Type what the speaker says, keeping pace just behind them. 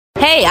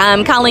Hey,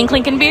 I'm Colleen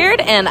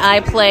Clinkenbeard, and I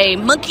play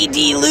Monkey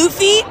D.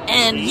 Luffy,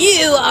 and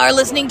you are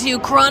listening to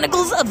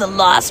Chronicles of the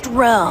Lost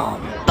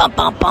Realm. Bum,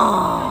 bum,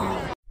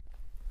 bum.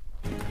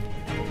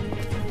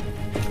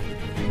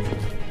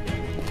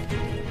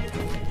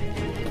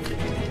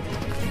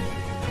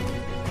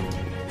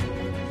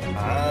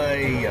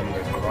 I am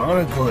the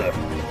Chronicler.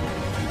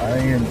 I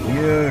am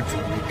here to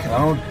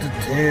recount the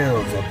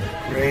tales of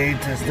the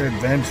greatest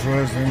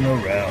adventurers in the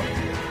realm.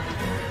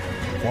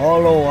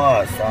 Follow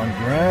us on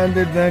grand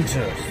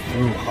adventures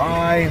through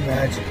high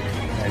magic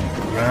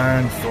and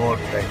grand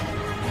swordplay.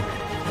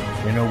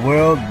 In a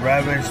world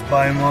ravaged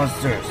by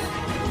monsters,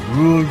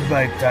 ruled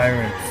by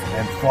tyrants,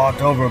 and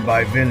fought over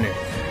by villains,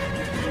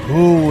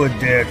 who would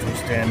dare to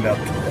stand up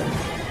to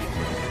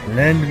them?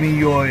 Lend me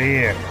your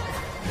ear,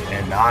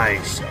 and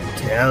I shall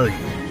tell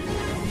you.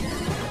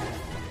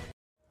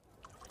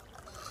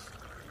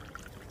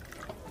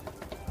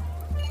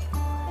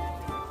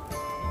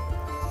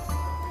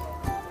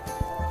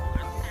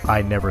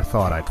 I never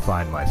thought I'd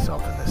find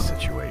myself in this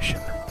situation.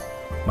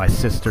 My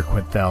sister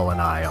Quinthel and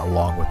I,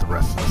 along with the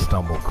rest of the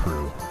Stumble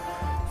crew,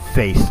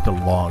 faced a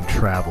long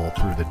travel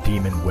through the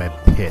Demon Web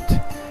Pit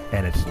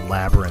and its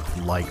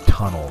labyrinth-like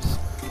tunnels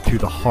to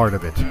the heart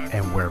of it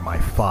and where my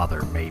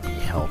father may be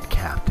held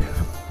captive.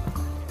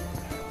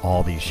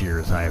 All these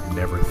years I have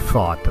never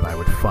thought that I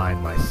would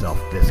find myself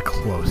this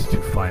close to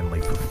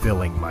finally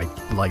fulfilling my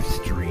life's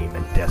dream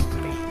and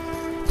destiny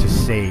to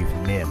save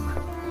Nim,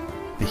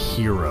 the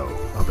hero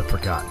of the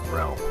Forgotten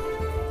Realm.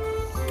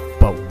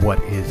 But what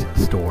is in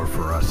store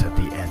for us at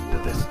the end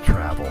of this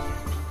travel?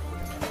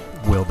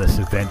 Will this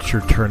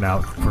adventure turn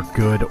out for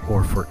good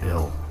or for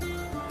ill?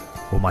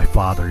 Will my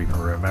father even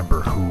remember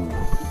who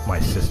my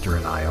sister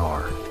and I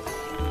are?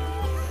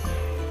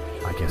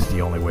 I guess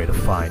the only way to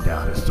find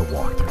out is to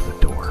walk through the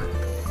door.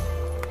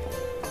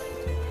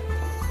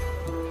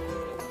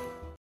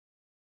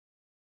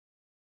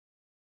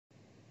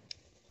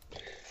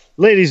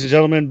 Ladies and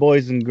gentlemen,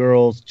 boys and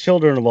girls,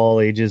 children of all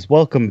ages,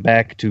 welcome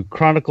back to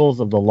Chronicles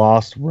of the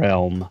Lost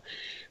Realm.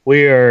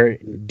 We are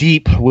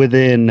deep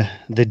within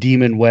the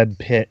Demon Web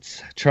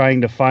Pits, trying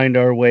to find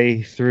our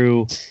way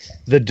through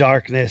the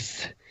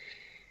darkness.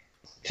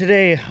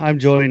 Today, I'm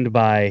joined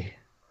by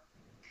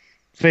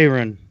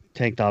Faerun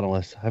Tank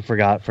Donalus. I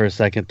forgot for a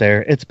second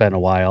there. It's been a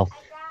while.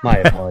 My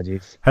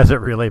apologies. Has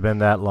it really been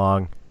that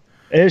long?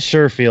 It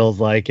sure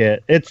feels like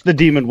it. It's the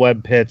Demon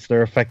Web Pits.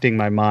 They're affecting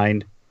my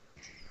mind.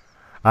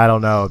 I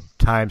don't know.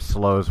 Time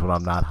slows when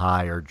I'm not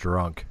high or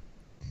drunk.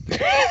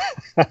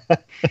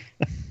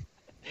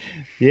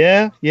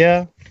 Yeah.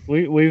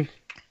 We've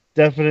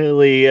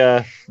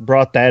definitely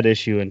brought that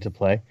issue into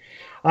play.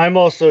 I'm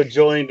also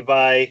joined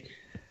by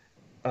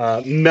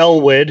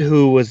Melwood,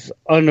 who was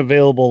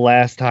unavailable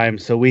last time,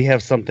 so we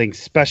have something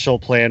special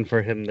planned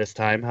for him this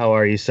time. How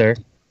are you, sir?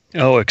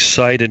 Oh,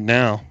 excited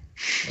now.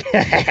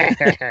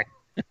 I'm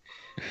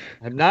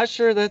not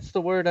sure that's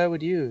the word I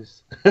would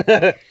use.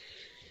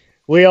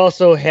 We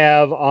also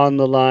have on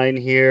the line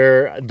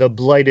here the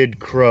Blighted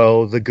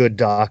Crow, the good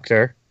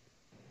doctor.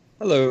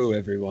 Hello,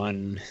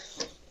 everyone.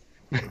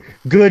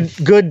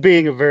 Good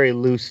being a very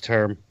loose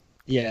term.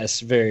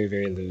 Yes, very,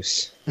 very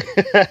loose.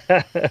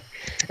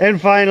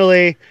 And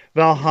finally,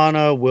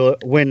 Valhana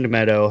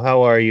Windmeadow.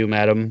 How are you,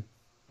 madam?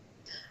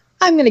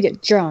 I'm going to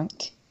get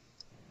drunk.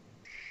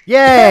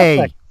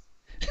 Yay!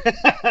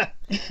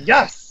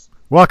 Yes!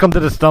 Welcome to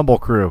the Stumble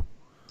crew.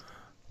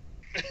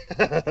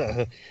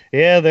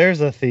 Yeah,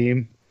 there's a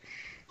theme.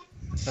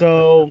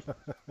 So,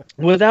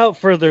 without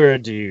further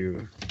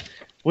ado,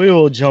 we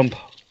will jump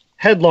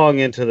headlong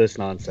into this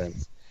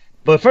nonsense.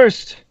 But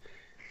first,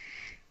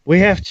 we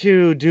have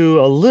to do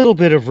a little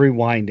bit of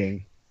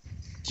rewinding,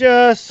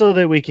 just so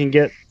that we can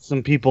get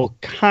some people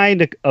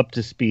kind of up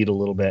to speed a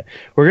little bit.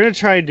 We're going to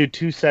try and do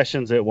 2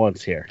 sessions at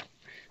once here.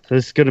 So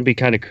this is going to be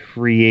kind of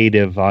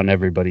creative on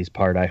everybody's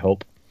part, I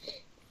hope.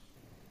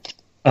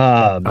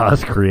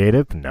 Us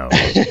creative? No.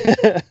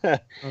 I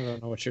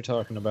don't know what you're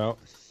talking about.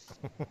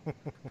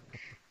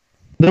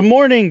 The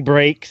morning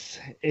breaks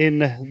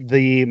in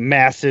the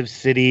massive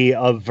city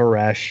of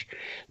Varesh.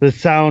 The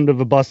sound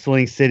of a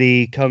bustling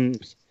city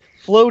comes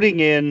floating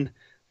in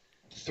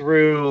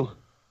through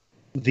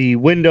the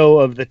window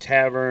of the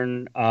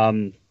tavern,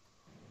 the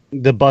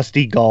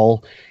Busty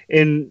Gull,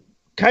 and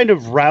kind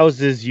of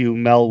rouses you,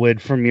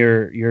 Melwood, from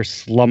your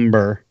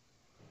slumber.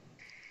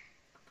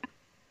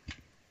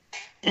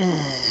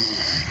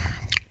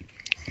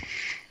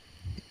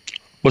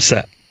 What's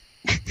that?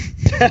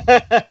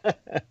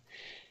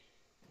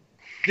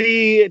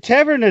 The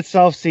tavern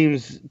itself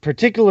seems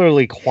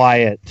particularly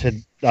quiet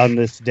on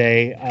this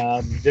day.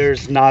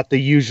 There's not the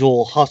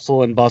usual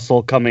hustle and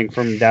bustle coming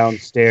from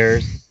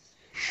downstairs.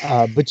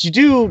 But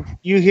you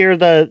hear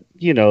the,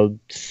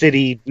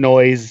 city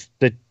noise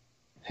that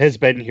has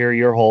been here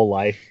your whole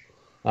life.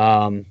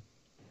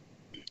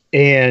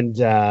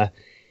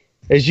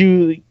 As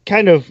you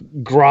kind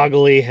of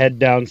groggily head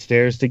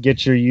downstairs to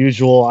get your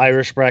usual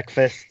Irish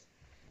breakfast,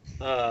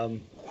 the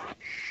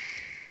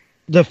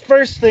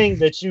first thing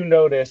that you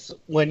notice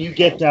when you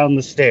get down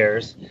the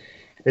stairs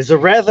is a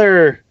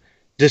rather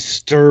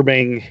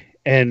disturbing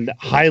and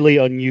highly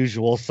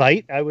unusual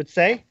sight, I would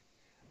say.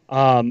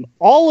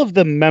 All of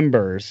the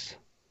members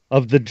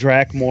of the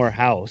Drakmore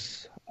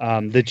house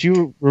that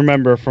you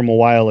remember from a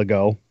while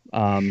ago,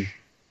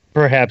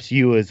 perhaps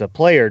you as a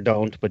player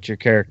don't, but your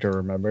character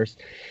remembers,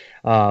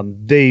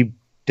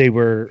 they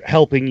were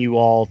helping you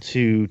all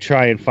to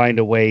try and find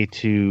a way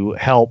to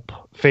help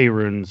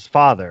Faerun's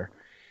father,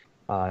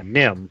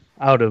 Nim,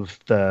 out of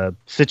the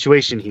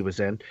situation he was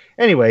in.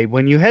 Anyway,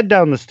 when you head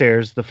down the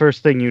stairs, the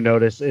first thing you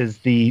notice is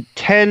the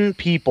 10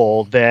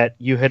 people that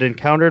you had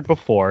encountered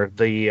before,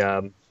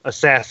 the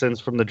assassins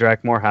from the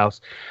Drakmore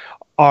house,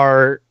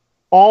 are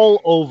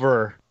all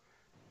over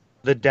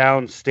the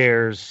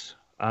downstairs,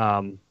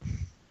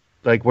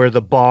 like where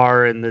the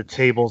bar and the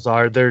tables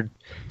are.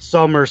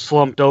 Some are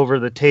slumped over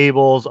the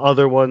tables,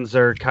 other ones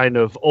are kind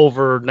of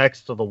over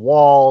next to the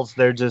walls.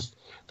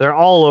 They're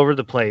all over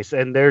the place,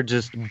 and they're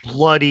just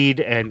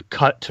bloodied and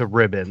cut to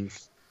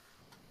ribbons.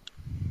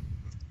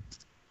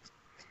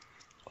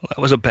 Well, that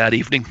was a bad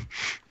evening.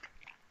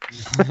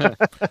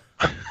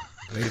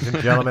 Ladies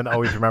and gentlemen,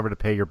 always remember to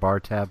pay your bar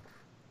tab.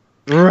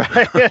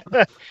 Right.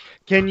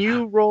 Can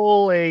you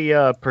roll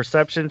a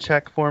perception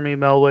check for me,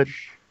 Melwood?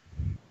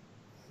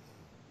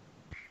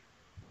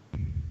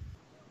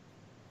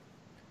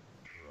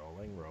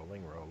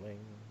 Rolling.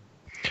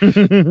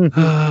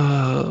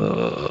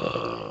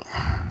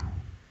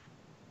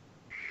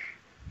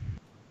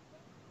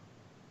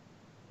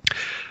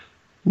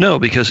 No,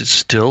 because it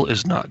still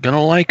is not going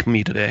to like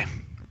me today.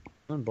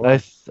 I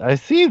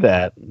see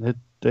that.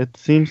 It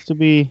seems to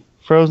be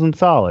frozen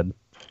solid.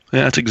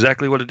 Yeah, that's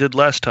exactly what it did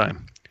last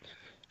time.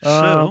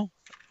 So,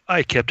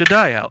 I kept a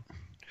die out.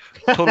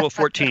 Total of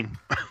 14.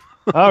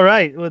 All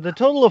right. With a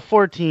total of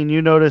 14,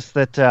 you notice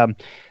that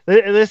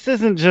this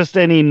isn't just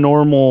any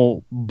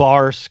normal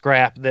bar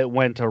scrap that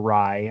went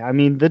awry. I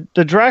mean, the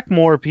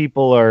Drakmore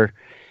people are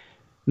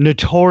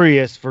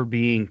notorious for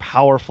being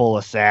powerful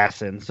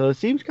assassins. So it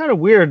seems kind of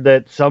weird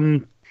that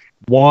someone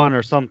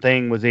or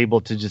something was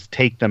able to just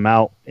take them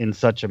out in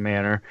such a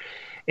manner.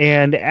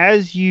 And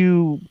as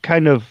you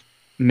kind of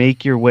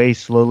make your way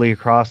slowly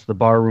across the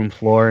barroom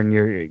floor and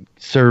you're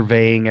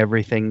surveying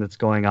everything that's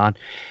going on,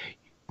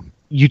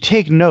 you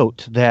take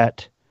note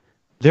that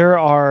there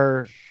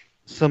are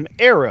some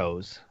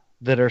arrows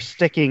that are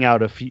sticking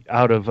out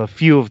of a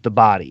few of the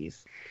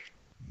bodies.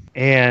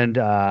 And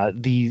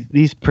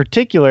these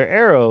particular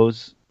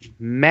arrows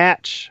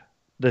match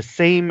the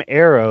same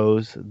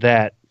arrows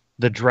that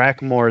the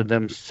Drakmore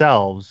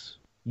themselves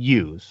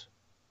use.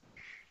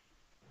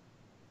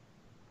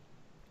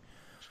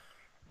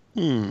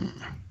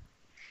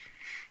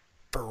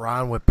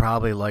 Baran would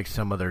probably like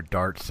some of their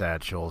dart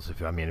satchels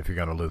if you're going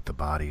to loot the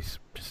bodies.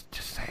 Just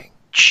saying.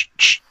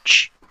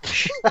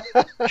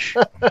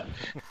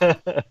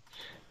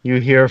 You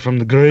hear from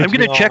the great. I'm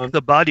going to check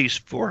the bodies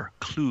for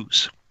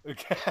clues.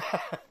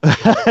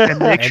 And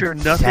make sure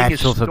nothing is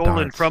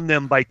stolen from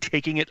them by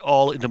taking it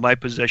all into my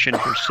possession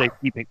for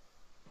safekeeping.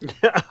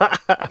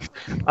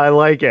 I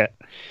like it.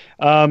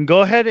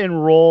 Go ahead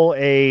and roll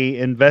a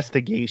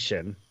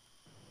investigation.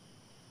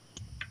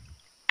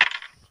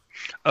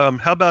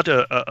 How about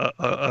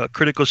a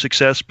critical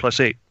success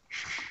 +8?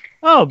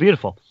 Oh,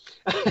 beautiful.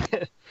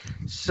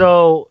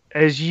 So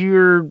as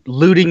you're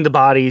looting the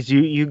bodies,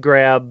 you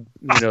grab,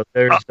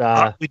 there's...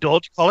 we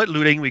don't call it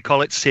looting, we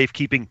call it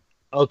safekeeping.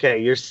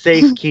 Okay, you're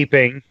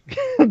safekeeping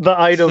the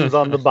items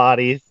on the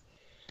bodies.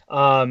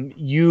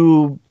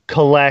 You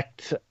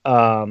collect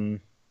 10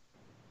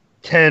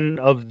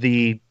 of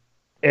the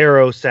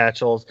arrow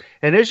satchels,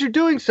 and as you're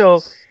doing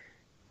so,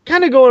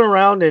 kind of going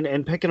around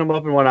and picking them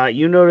up and whatnot,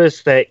 you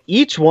notice that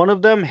each one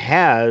of them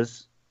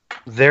has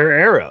their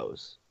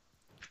arrows.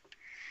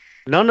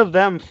 None of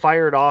them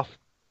fired off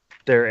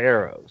their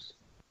arrows.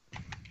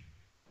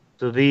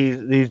 So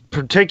these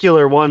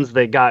particular ones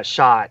that got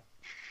shot,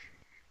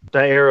 the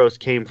arrows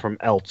came from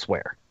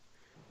elsewhere.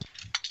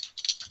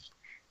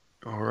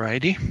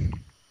 Alrighty.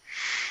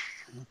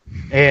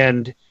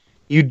 And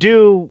you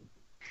do,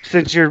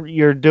 since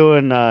you're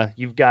doing,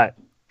 you've got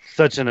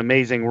such an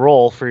amazing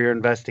roll for your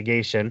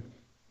investigation,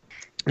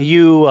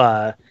 you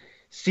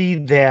see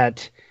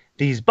that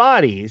these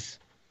bodies,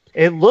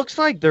 it looks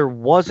like there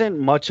wasn't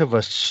much of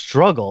a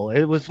struggle.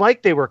 It was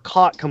like they were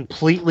caught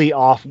completely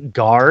off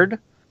guard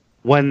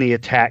when the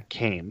attack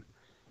came.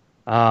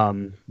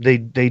 They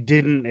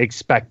didn't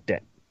expect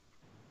it.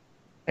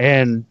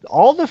 And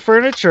all the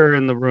furniture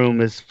in the room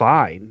is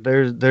fine.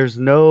 There's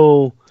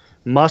no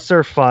muss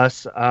or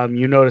fuss.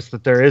 You notice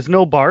that there is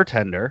no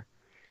bartender.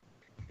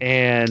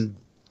 And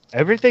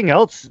everything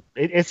else,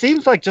 it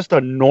seems like just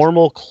a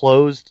normal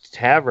closed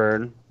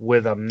tavern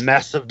with a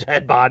mess of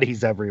dead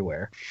bodies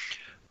everywhere.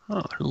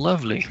 Oh,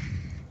 lovely.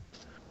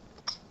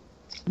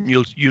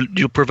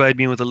 You'll provide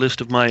me with a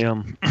list of my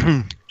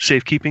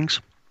safekeepings?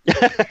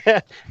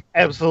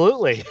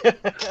 Absolutely.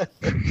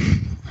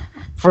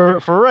 For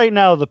right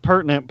now, the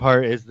pertinent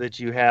part is that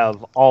you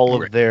have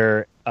all of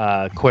their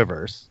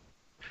quivers.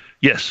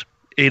 Yes.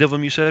 8 of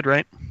them, you said,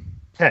 right?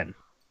 10.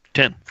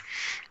 10.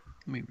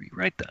 Let me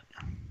rewrite that.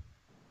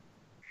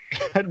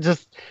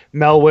 just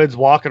Melwood's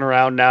walking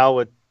around now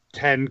with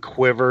 10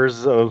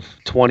 quivers of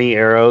 20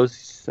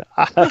 arrows.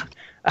 I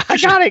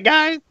got it,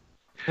 guys.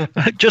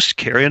 Just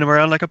carrying them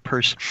around like a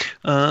purse.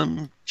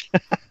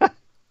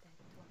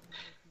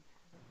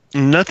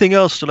 Nothing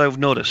else that I've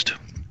noticed.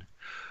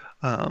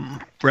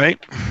 Right?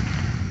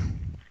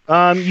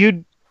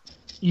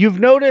 You've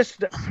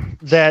noticed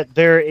that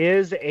there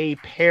is a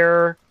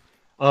pair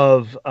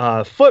of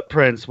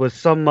footprints with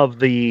some of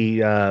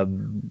the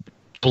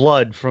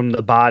blood from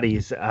the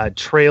bodies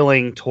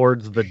trailing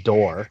towards the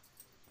door.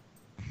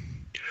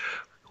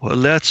 Well,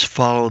 let's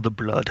follow the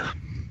blood.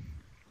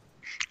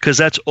 Because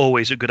that's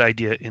always a good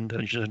idea in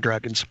Dungeons &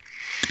 Dragons.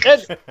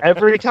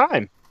 Every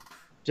time.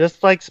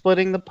 Just like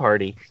splitting the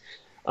party.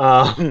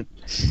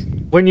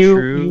 When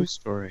you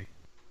story.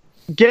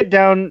 Get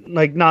down,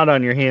 like not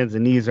on your hands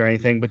and knees or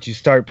anything, but you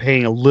start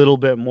paying a little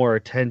bit more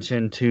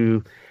attention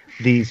to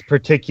these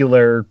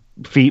particular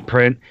feet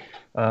print.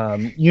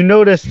 You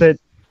notice that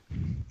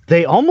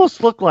they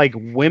almost look like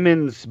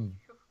women's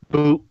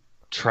boot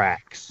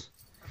tracks.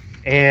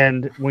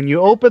 And when you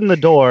open the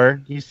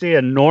door, you see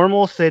a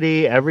normal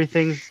city.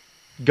 Everything's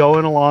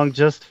going along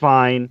just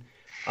fine.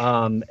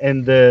 And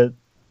the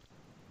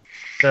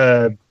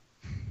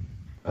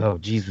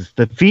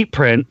feet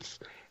prints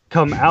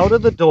come out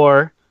of the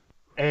door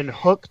and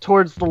hook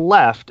towards the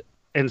left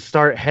and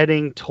start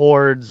heading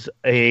towards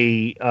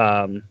a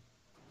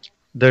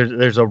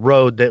there's a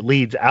road that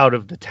leads out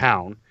of the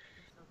town,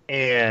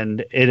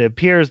 and it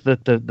appears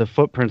that the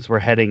footprints were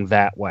heading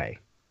that way.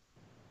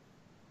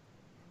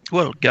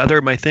 Well,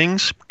 gather my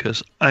things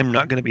because I'm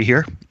not going to be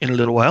here in a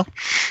little while.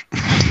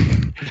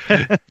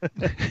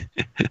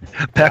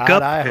 Pack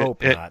up. I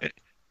hope not.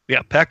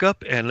 Yeah, pack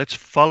up and let's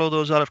follow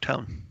those out of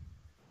town.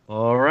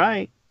 All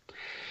right.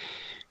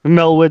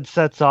 Melwood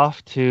sets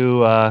off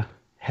to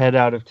head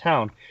out of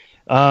town.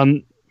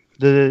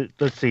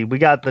 Let's see. We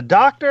got the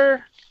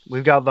doctor,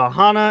 we've got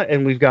Vahana,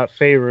 and we've got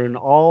Faerun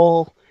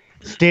all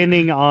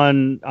standing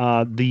on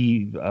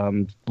the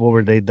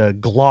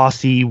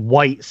glossy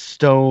white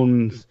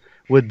stones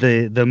with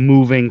the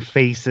moving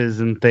faces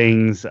and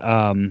things.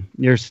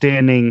 You're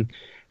standing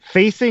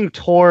facing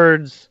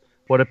towards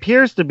what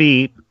appears to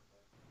be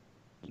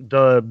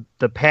the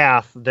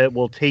path that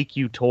will take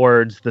you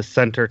towards the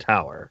center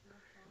tower.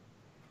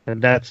 And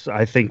that's,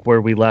 I think,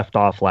 where we left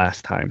off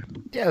last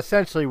time. Yeah,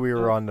 essentially we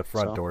were on the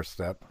front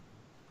doorstep.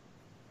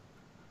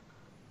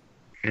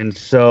 And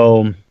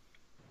so,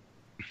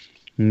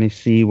 let me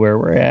see where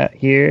we're at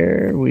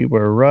here. We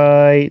were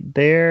right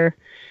there.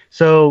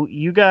 So,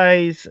 you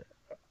guys,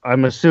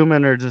 I'm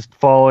assuming, are just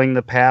following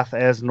the path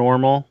as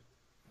normal.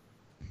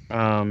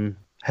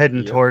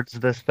 Heading towards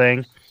this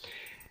thing.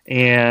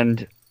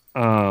 And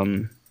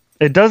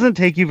it doesn't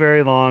take you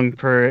very long,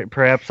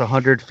 perhaps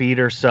 100 feet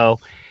or so.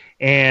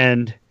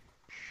 And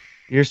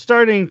you're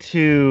starting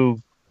to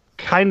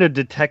kind of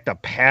detect a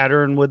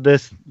pattern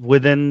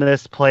within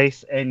this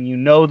place, and you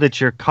know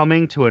that you're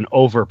coming to an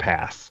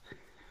overpass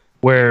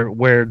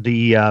where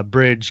the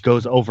bridge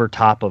goes over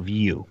top of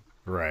you.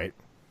 Right.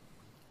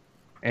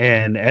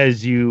 And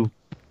as you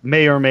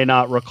may or may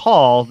not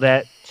recall,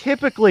 that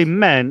typically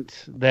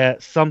meant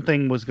that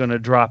something was going to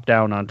drop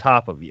down on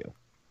top of you.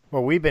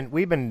 Well, we've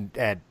been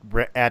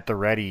at the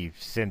ready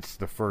since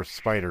the first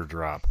spider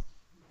drop.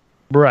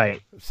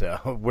 Right.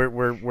 So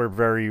we're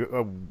very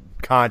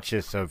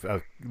conscious of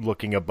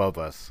looking above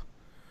us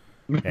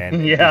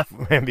and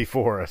and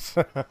before us.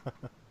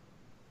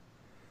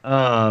 I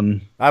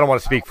don't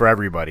want to speak for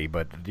everybody,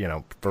 but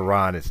for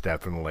Ron, it's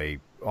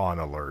definitely on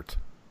alert.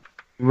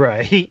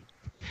 Right.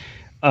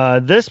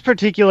 This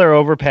particular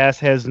overpass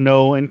has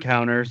no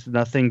encounters.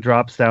 Nothing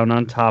drops down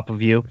on top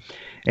of you,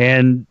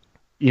 and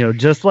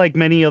just like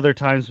many other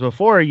times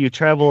before, you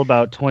travel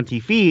about 20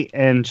 feet,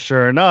 and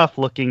sure enough,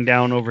 looking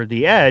down over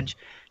the edge,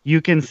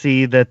 you can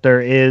see that there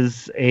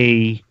is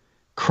a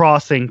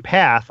crossing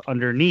path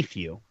underneath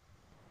you.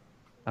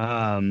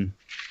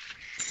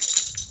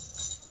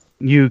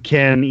 You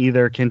can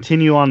either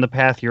continue on the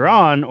path you're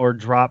on or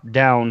drop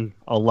down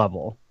a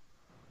level.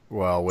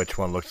 Well, which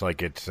one looks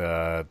like it's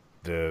the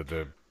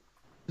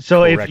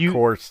so correct if you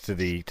course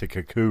to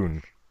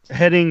Cocoon?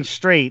 Heading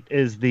straight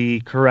is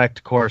the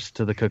correct course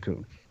to the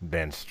Cocoon.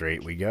 Then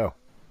straight we go.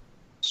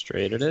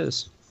 Straight it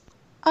is.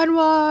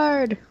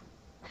 Onward!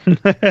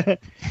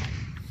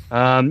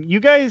 You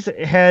guys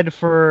head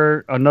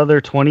for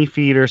another 20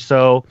 feet or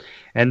so,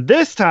 and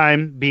this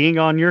time, being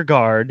on your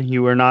guard,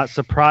 you were not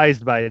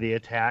surprised by the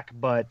attack,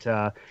 but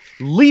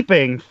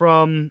leaping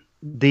from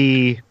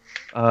the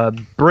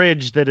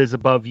bridge that is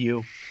above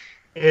you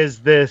is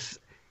this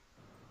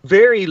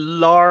very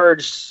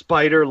large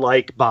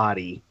spider-like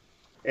body.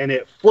 And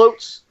it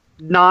floats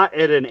not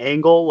at an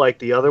angle like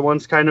the other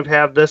ones kind of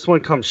have. This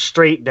one comes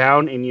straight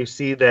down, and you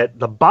see that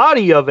the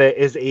body of it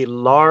is a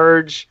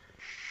large,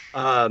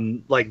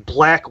 like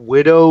Black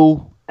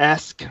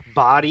Widow-esque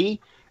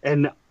body,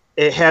 and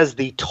it has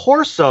the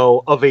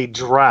torso of a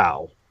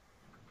drow.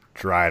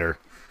 Drider.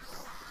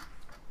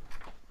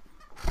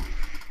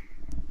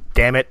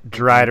 Damn it,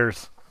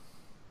 Driders.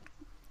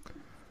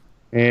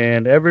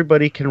 And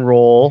everybody can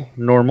roll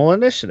normal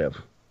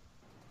initiative.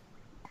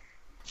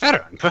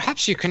 Farron,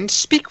 perhaps you can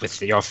speak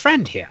with your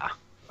friend here.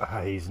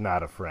 He's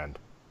not a friend.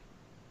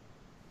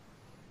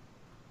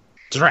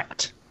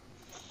 Drat.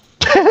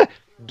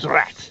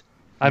 Drat.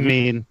 I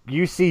mean...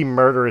 You see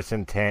murderous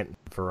intent in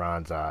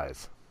Farron's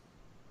eyes.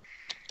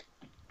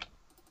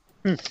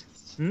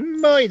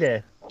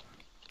 Moide.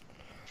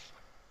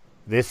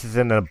 This is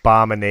an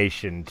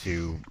abomination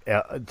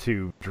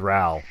to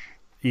Drow.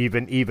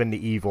 Even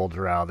the evil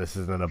Drow, this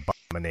is an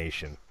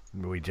abomination.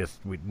 We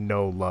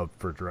no love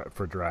for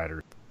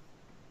Driders.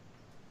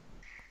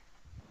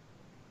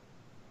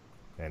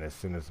 And as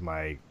soon as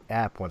my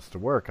app wants to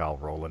work, I'll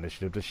roll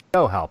initiative to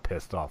show how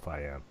pissed off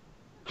I am.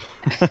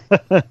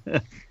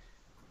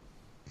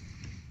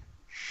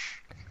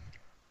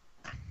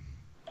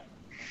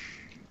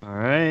 All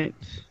right.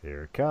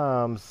 Here it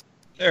comes.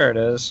 There it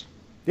is.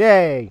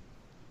 Yay!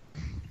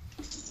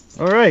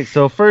 All right,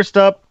 so first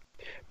up,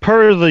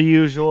 per the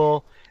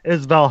usual,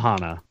 is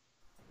Valhana.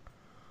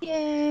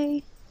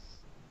 Yay.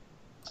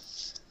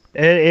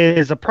 It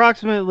is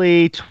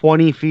approximately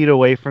 20 feet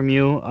away from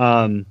you.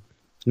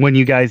 When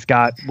you guys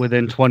got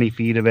within 20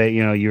 feet of it,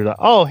 you're like,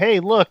 oh, hey,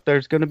 look,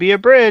 there's going to be a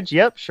bridge.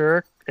 Yep,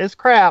 sure, it's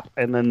crap.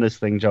 And then this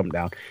thing jumped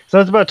down. So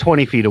it's about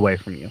 20 feet away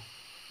from you.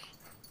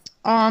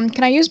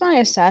 Can I use my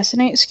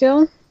assassinate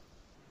skill?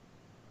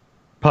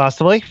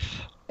 Possibly.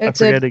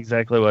 It's I forget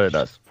exactly what it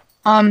does.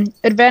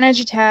 Advantage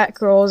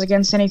attack rolls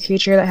against any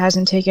creature that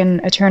hasn't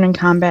taken a turn in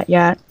combat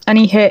yet.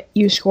 Any hit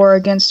you score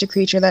against a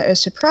creature that is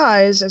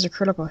surprised is a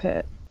critical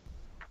hit.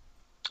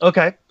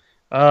 Okay.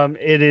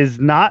 It is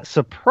not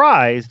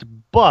surprised,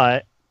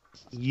 but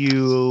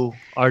you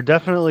are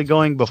definitely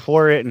going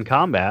before it in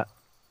combat.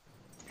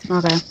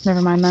 Okay,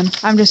 never mind then.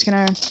 I'm just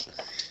gonna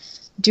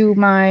do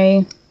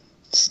my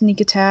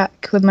sneak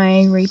attack with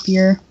my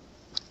rapier.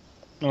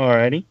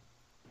 Alrighty.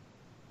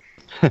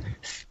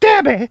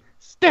 Stab it!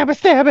 Stab it!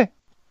 Stab it!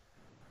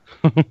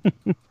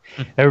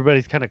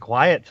 Everybody's kind of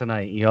quiet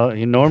tonight.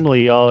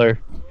 Normally y'all are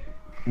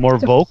more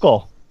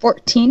vocal.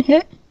 14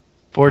 hit?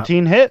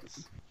 14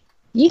 hits.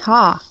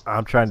 Yeehaw.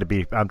 I'm trying to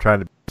be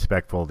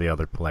respectful of the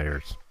other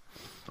players.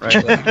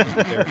 Right.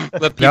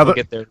 Let people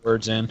get their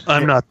words in.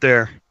 I'm not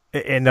there.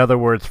 In other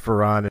words,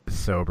 Farron is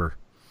sober.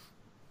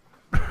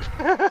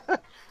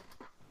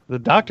 The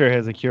doctor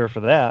has a cure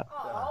for that.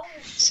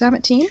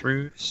 17?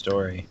 True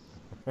story.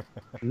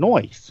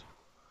 Nice.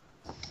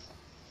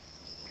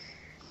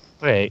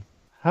 Wait,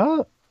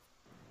 how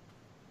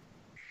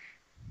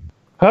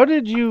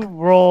did you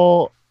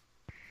roll?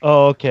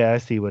 Oh, okay, I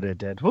see what it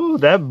did. Ooh,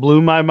 that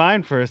blew my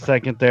mind for a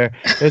second there.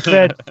 It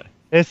said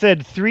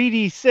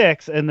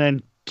 3d6 and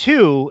then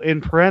 2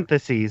 in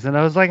parentheses, and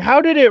I was like,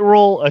 how did it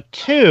roll a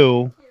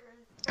 2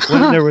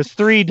 when there was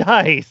 3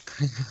 dice?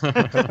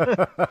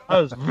 I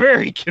was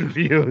very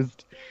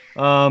confused.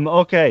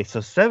 Okay,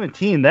 so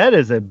 17, that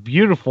is a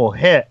beautiful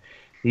hit.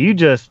 You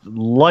just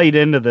light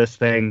into this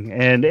thing,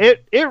 and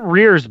it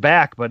rears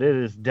back, but it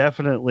is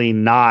definitely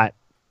not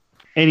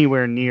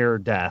anywhere near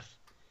death.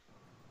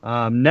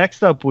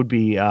 Next up would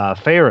be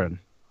Farron.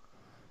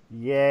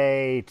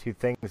 Yay, 2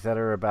 things that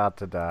are about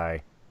to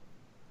die.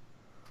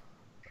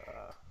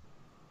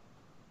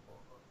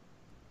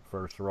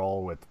 First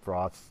roll with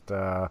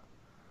Frostbrand,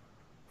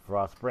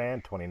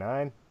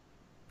 29.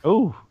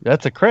 Oh,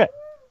 that's a crit.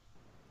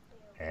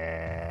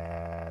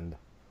 And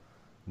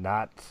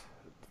not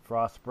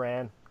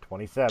Frostbrand,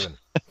 27.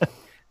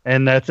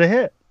 And that's a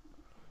hit.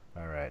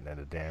 All right, now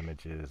the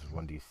damage is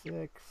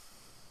 1d6.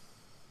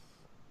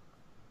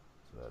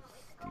 So that's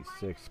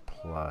d6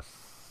 plus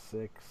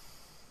 6.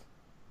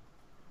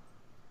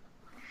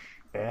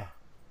 Yeah.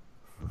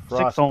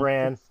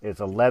 Frostbrand is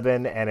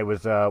 11, and it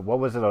was, what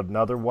was it,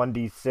 another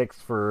 1d6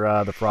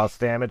 for the frost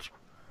damage?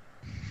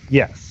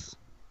 Yes.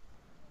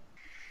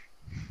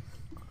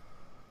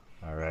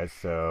 All right,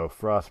 so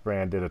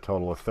Frostbrand did a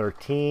total of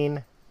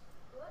 13,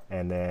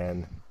 and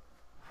then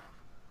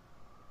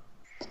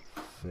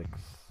 6,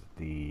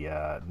 the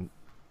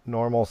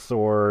normal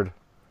sword.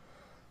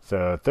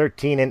 So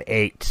 13 and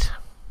 8.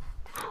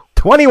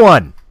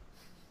 21!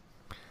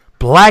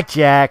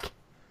 Blackjack!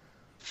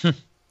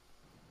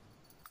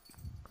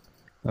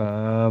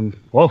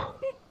 Whoa.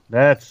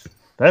 That's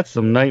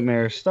some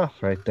nightmare stuff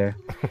right there.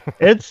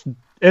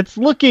 It's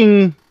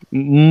looking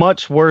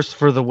much worse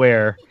for the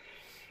wear.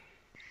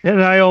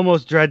 And I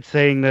almost dread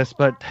saying this,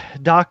 but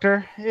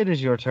Doctor, it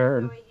is your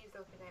turn.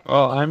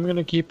 Well, I'm going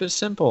to keep it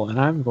simple, and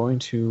I'm going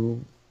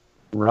to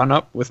run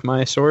up with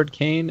my sword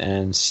cane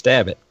and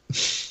stab it.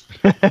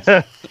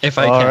 If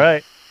I can. All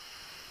right.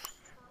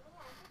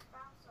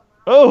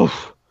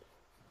 Oh,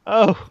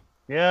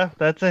 yeah,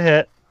 that's a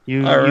hit.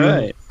 All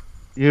right.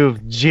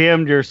 You've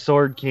jammed your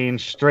sword cane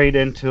straight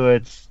into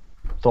its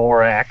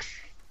thorax.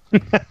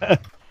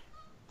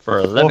 For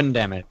 11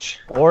 damage.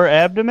 Or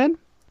abdomen?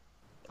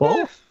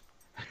 Both?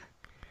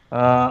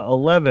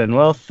 11.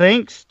 Well,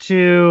 thanks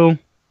to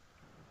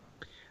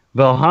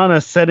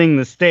Valhana setting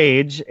the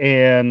stage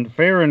and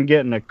Farron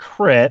getting a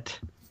crit,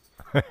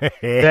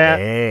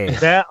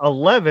 that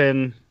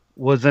 11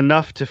 was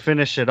enough to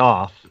finish it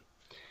off.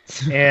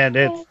 and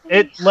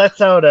it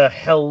lets out a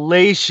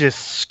hellacious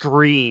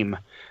scream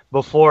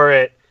before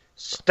it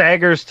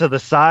staggers to the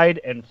side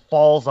and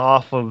falls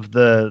off of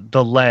the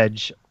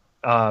ledge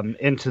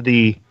into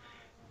the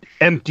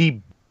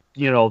empty,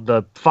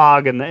 the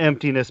fog and the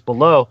emptiness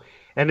below.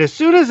 And as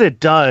soon as it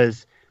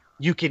does,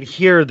 you can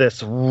hear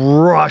this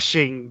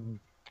rushing,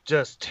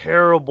 just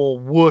terrible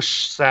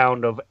whoosh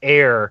sound of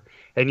air,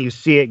 and you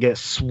see it get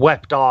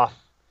swept off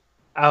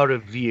out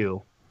of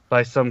view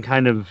by some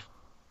kind of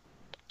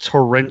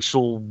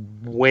torrential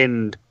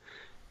wind.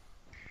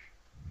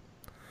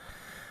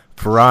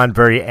 Ferran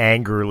very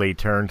angrily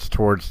turns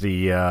towards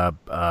the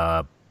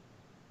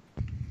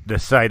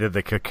site of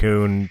the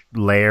cocoon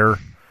lair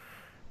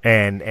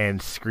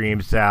and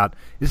screams out,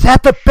 "Is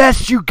that the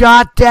best you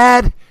got,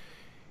 Dad?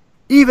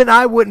 Even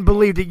I wouldn't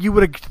believe that you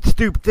would have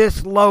stooped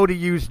this low to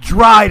use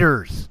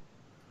driders."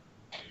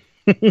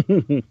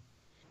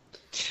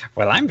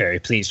 Well, I'm very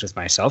pleased with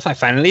myself. I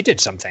finally did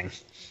something.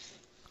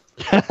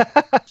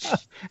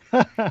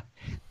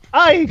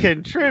 I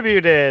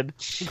contributed.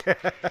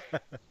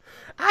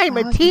 I'm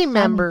a Oh, team you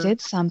member. finally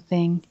did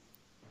something.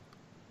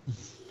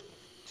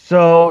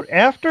 So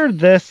after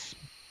this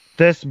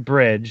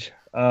bridge,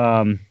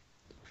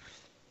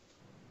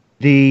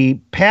 the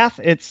path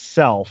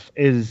itself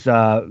is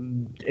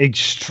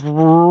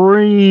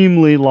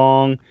extremely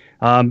long.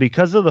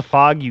 Because of the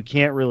fog, you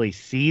can't really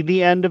see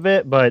the end of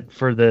it, but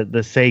for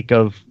the sake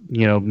of,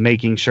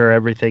 making sure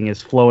everything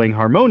is flowing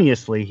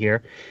harmoniously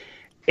here,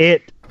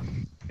 it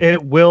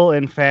will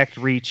in fact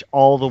reach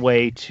all the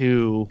way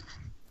to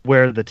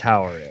where the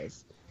tower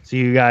is. So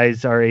you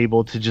guys are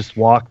able to just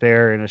walk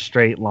there in a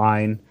straight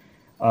line,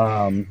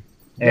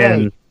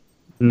 and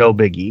no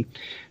biggie.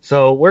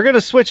 So we're going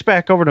to switch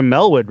back over to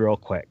Melwood real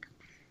quick.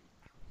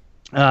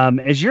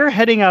 As you're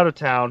heading out of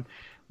town,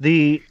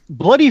 the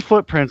bloody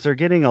footprints are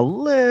getting a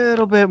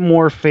little bit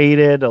more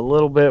faded, a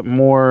little bit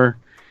more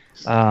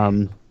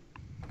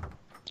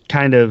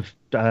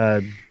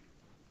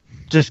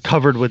just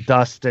covered with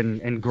dust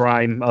and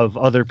grime of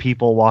other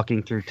people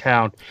walking through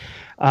town.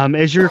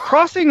 As you're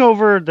crossing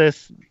over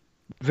this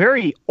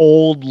very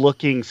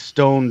old-looking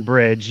stone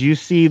bridge, you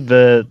see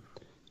the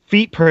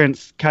feet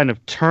prints kind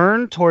of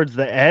turn towards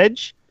the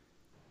edge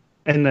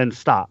and then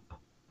stop.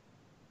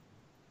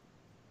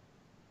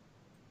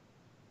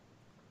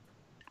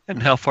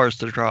 And how far is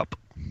the drop?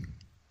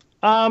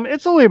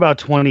 It's only about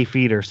 20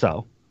 feet or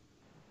so.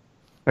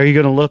 Are you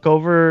going to look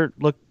over,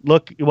 well,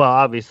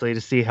 obviously,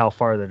 to see how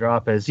far the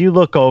drop is. You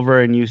look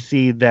over and you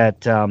see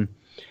that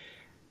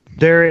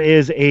there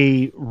is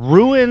a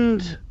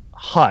ruined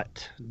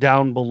hut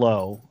down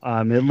below.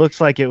 It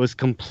looks like it was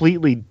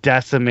completely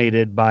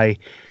decimated by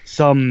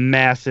some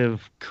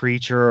massive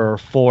creature or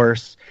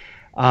force.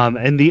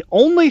 And the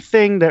only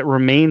thing that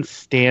remains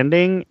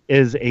standing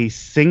is a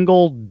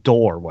single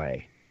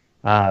doorway,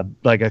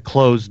 like a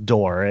closed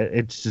door.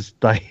 It's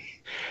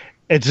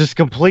just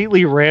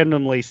completely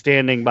randomly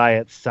standing by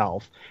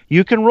itself.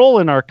 You can roll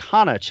an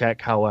Arcana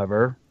check,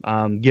 however,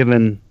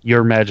 given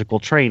your magical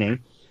training,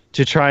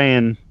 to try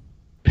and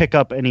pick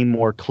up any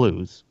more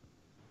clues.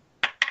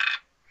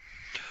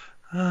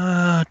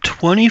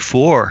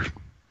 24.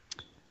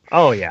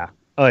 Oh yeah,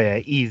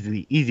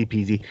 easy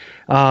peasy.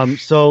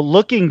 So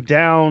looking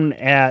down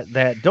at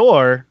that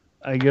door,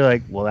 you're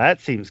like, well, that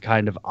seems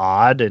kind of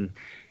odd, and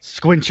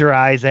squint your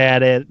eyes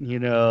at it,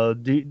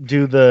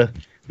 do the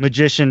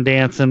magician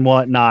dance and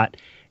whatnot,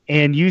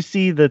 and you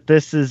see that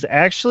this is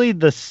actually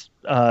the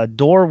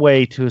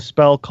doorway to a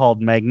spell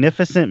called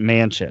Magnificent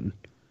Mansion.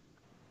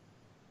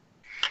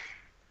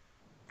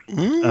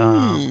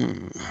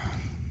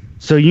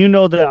 So you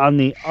know that on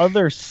the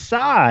other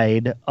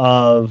side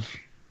of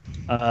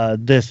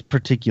this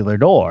particular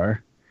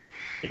door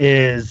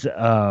is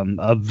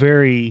a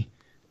very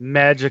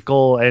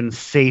magical and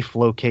safe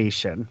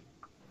location.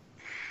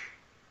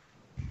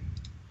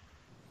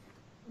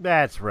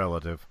 That's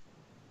relative.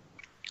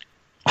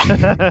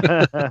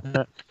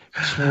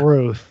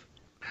 Truth.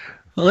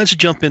 Well, let's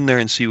jump in there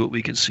and see what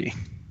we can see.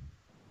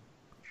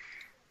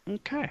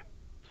 Okay.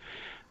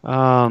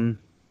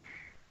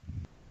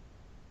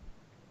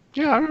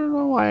 Yeah, I don't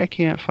know why I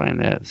can't find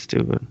that.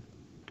 Stupid.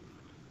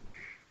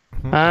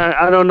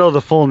 I don't know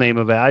the full name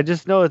of it. I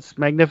just know it's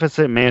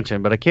Magnificent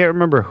Mansion, but I can't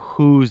remember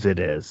whose it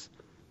is.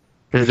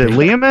 Is it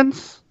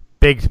Lehman's?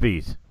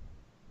 Bigsby's.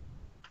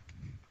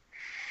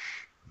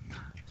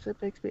 Is it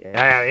Bixby?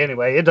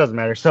 Anyway, it doesn't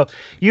matter. So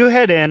you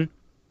head in.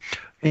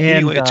 And,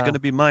 anyway, it's going to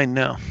be mine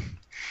now.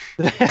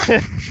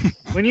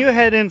 When you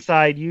head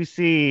inside, you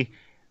see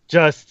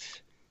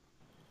just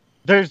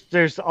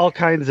there's all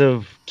kinds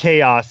of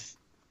chaos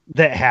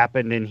that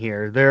happened in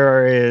here.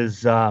 There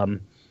is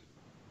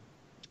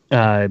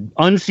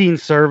unseen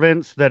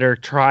servants that are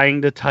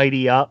trying to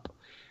tidy up,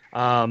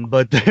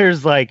 but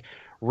there's like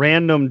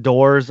random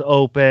doors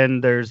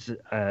open. There's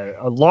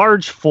a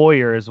large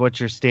foyer is what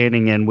you're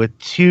standing in, with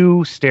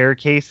two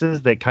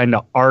staircases that kind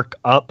of arc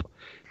up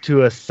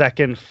to a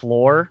second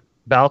floor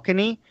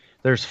balcony.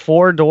 There's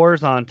 4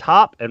 doors on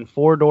top and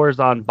 4 doors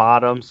on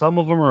bottom. Some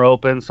of them are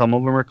open, some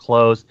of them are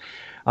closed.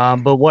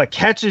 But what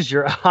catches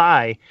your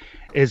eye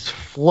is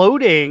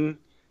floating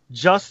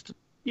just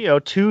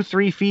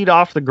 2-3 feet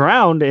off the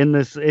ground in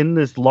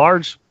this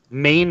large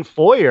main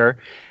foyer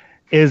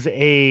is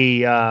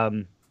a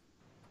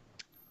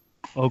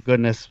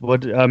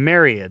a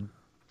myriad,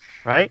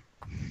 right?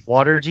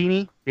 Water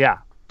genie? Yeah.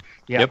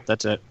 Yep,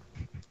 that's it.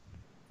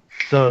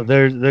 So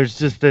there's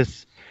just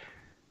this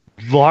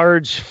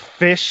large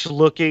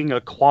fish-looking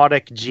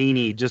aquatic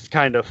genie just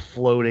kind of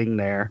floating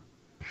there.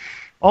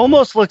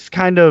 Almost looks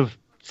kind of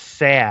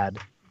sad.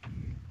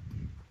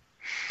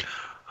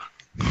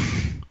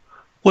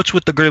 What's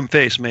with the grim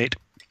face, mate?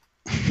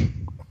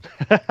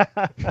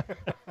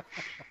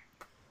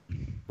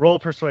 Roll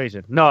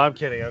persuasion. No, I'm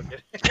kidding.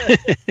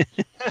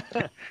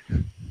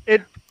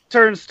 It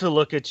turns to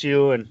look at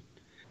you and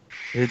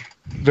it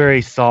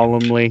very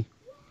solemnly.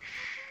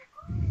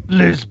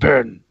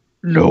 Lisbon,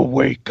 no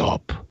wake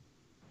up.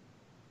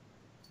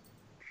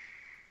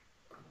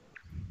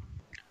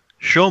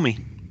 Show me.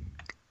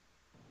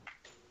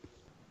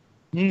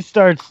 He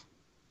starts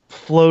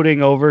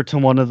floating over to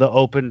one of the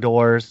open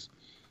doors,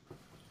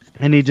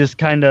 and he just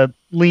kind of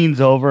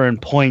leans over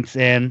and points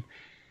in.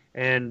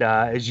 And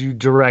as you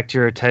direct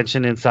your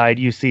attention inside,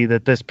 you see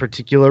that this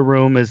particular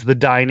room is the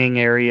dining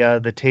area.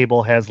 The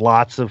table has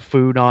lots of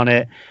food on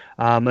it,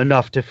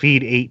 enough to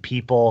feed 8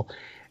 people.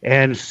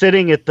 And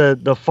sitting at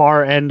the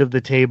far end of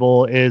the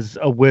table is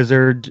a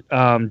wizard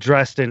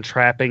dressed in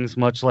trappings,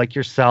 much like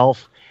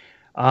yourself,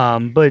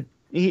 but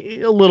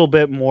a little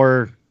bit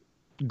more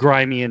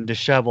grimy and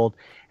disheveled.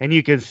 And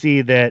you can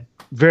see that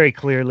very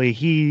clearly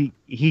he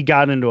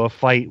got into a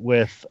fight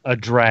with a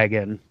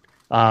dragon.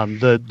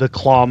 The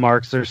claw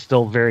marks are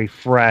still very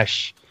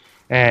fresh,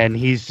 and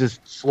he's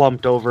just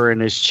slumped over in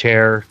his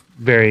chair.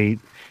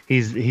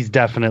 He's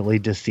definitely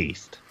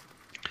deceased.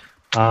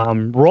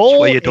 Roll. That's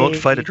why you don't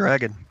fight a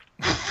dragon.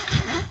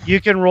 You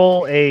can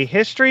roll a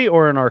history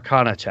or an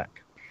arcana check.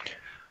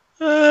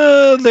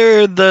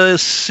 They're the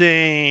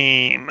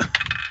same.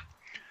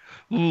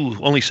 Ooh,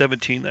 only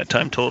 17 that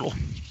time total.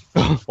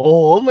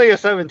 Oh, only a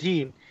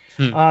 17.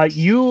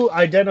 You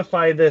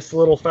identify this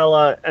little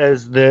fella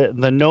as the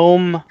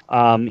gnome.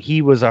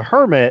 He was a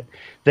hermit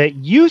that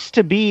used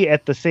to be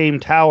at the same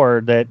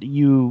tower that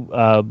you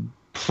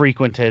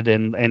frequented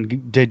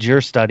and did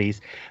your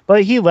studies,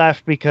 but he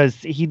left because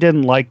he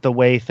didn't like the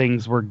way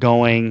things were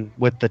going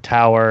with the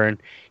tower, and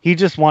he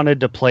just wanted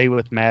to play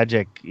with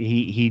magic.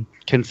 He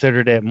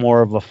considered it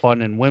more of a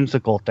fun and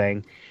whimsical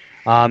thing.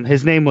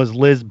 His name was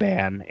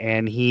Lisban,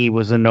 and he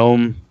was a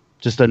gnome.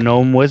 Just a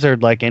gnome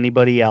wizard like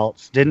anybody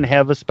else. Didn't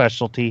have a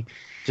specialty.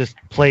 Just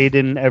played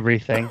in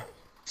everything.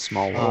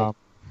 Small world.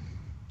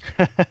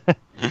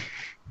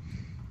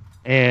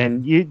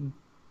 And you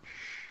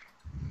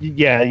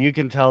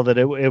can tell that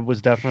it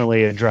was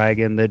definitely a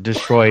dragon that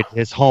destroyed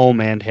his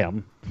home and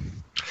him.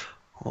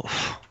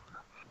 Oh.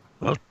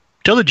 Well,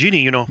 tell the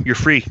genie, you're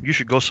free. You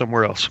should go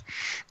somewhere else.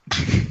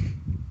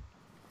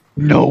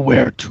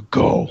 Nowhere to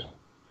go.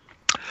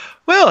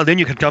 Well, then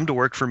you can come to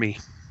work for me.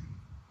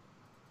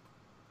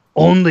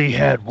 Only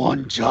had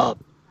one job.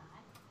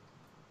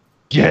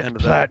 Get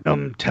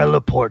Platinum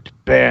Teleport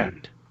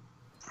banned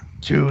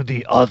to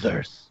the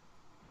others.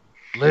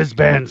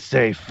 Lisbon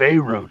say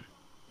Faerun.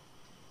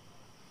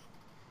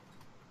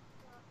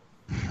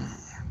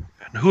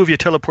 And who have you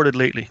teleported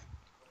lately?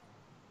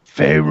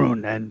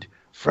 Faerun and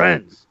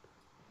friends.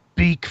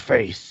 Beak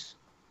face.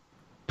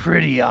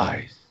 Pretty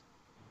eyes.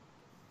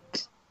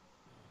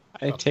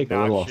 I take a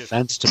little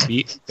offense to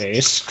beat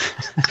face.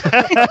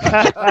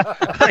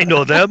 I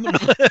know them.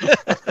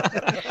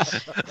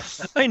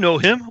 I know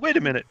him. Wait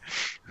a minute.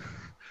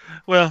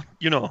 Well,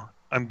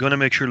 I'm going to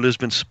make sure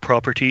Lisbon's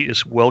property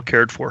is well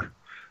cared for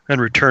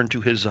and returned to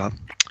his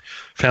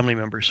family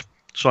members.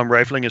 So I'm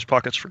rifling his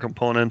pockets for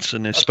components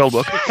and his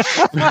spellbook.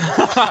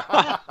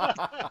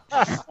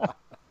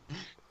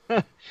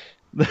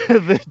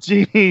 The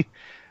genie...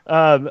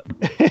 oh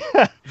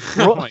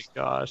my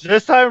gosh!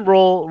 This time,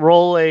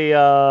 roll a.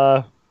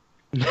 Oh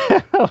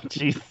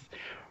jeez.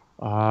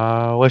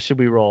 What should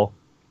we roll?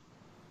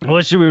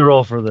 What should we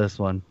roll for this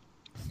one?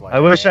 I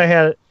wish I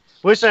had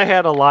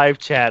a live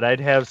chat. I'd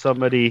have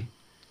somebody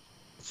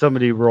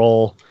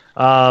roll.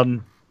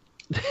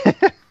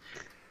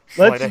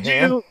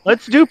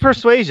 Let's do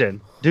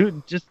persuasion.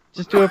 Just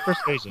do a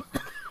persuasion.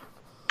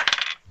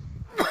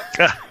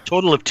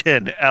 Total of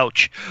 10.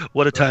 Ouch.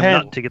 What a time 10.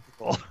 Not to get the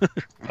ball.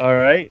 All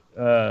right.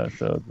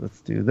 So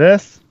let's do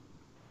this.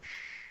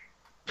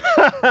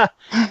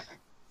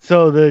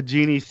 So the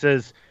genie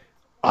says,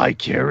 I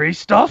carry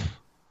stuff?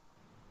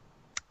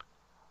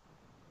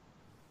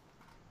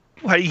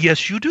 Why,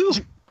 yes, you do.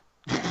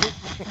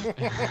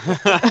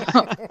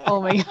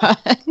 Oh my god.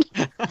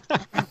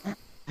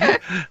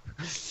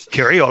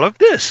 Carry all of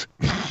this.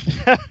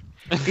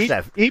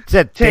 It's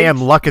that damn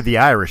luck of the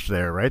Irish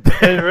there, right?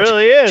 It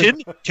really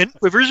is. 10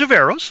 quivers of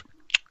arrows.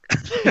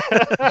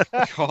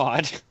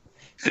 God.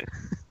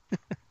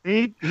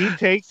 He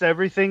takes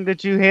everything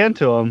that you hand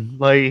to him.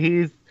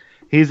 Like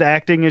he's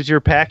acting as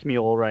your pack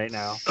mule right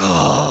now.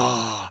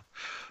 Oh,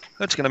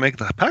 that's gonna make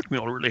the pack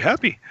mule really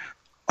happy.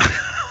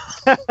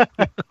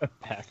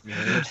 Pack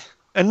muted.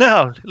 And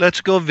now,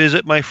 let's go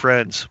visit my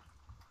friends.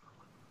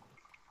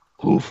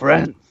 Who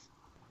friends?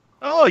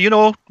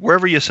 Oh,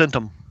 wherever you sent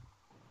them.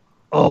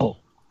 Oh,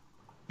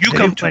 You They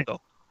come too, went-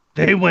 though.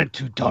 they went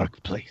to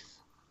Dark Place.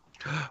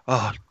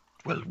 Well,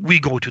 we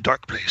go to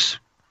Dark Place.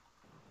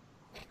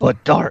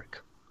 But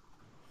dark.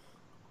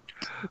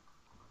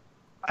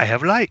 I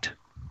have light.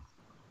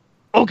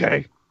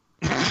 Okay.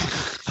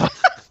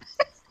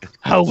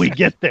 How we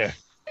get there?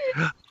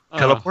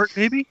 Teleport,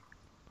 maybe?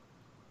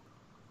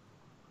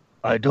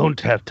 I don't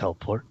have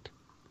teleport.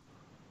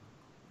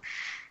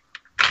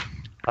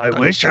 I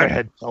wish I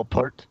had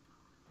teleport.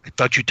 I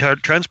thought you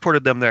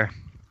transported them there.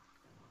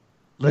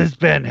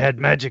 Lisbon had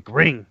magic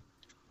ring.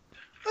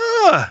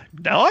 Ah,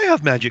 now I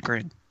have magic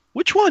ring.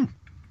 Which one?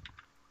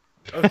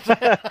 I'm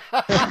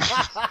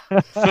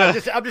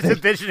just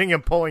envisioning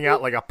him pulling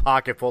out like a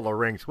pocket full of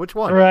rings. Which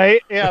one?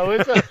 Right?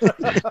 Yeah.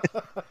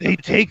 They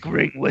take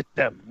ring with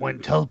them when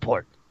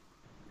teleport.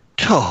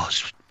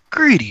 Those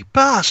greedy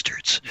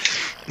bastards.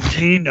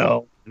 Me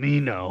no.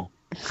 Do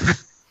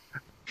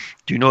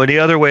you know any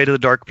other way to the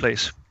Dark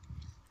Place?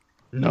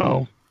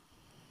 No.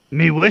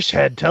 Me wish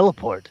had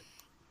teleport.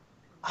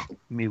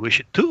 Me wish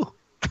it too.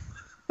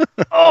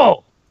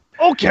 Oh,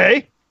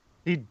 okay.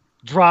 He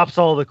drops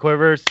all the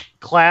quivers,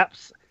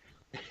 claps,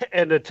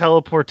 and a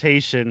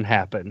teleportation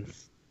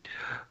happens.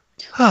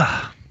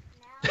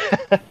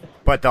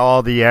 But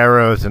all the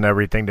arrows and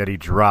everything that he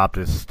dropped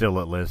is still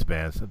at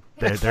Lisbon. So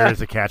there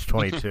is a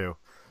catch-22.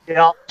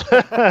 Yeah.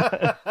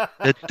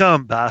 The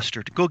dumb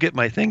bastard. Go get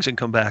my things and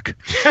come back.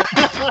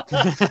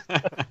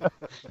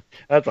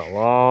 That's a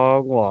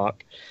long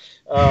walk.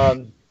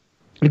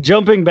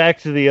 Jumping back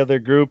to the other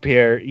group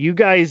here, you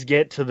guys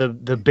get to the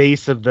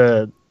base of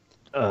the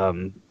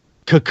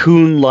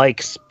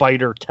cocoon-like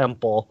spider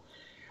temple,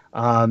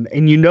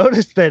 and you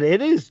notice that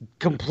it is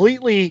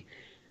completely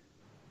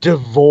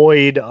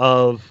devoid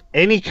of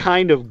any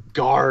kind of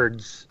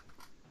guards.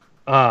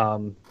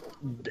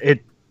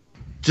 It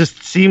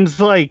just seems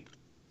like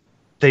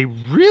they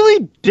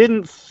really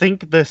didn't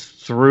think this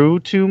through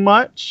too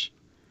much.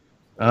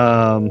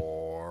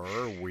 Or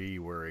we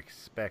were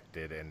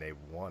expected and they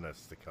want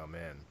us to come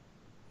in.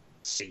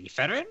 See,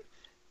 Ferrin?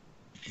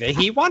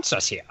 He wants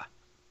us here.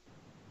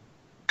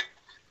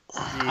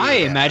 I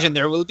imagine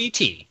there will be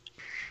tea.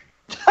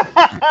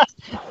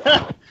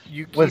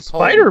 You keep With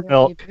spider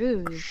milk.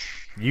 Booze.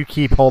 You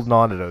keep holding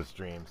on to those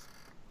dreams.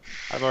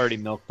 I've already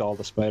milked all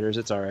the spiders.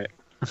 It's all right.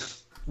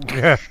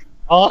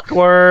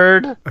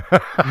 Awkward.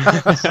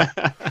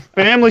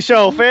 Family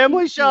show.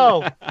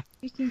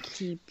 You can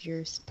keep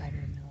your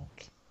spider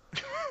milk.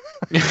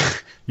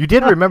 You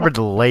did remember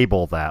to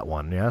label that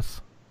one,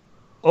 yes?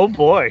 Oh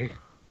boy.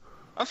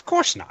 Of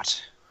course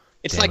not.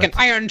 It's Damn like it. an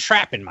iron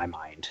trap in my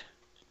mind.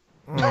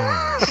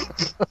 I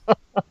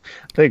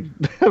think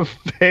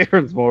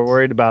Farron's more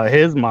worried about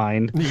his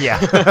mind. Yeah.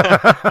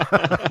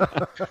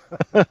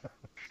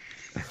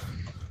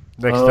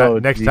 Oh,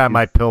 Next time geez.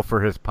 I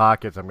pilfer his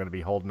pockets, I'm going to be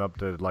holding up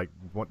to like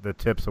the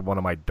tips of one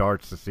of my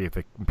darts to see if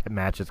it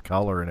matches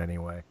color in any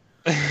way.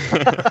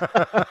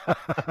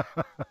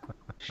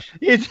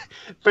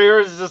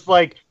 Farron's just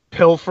like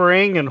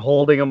pilfering and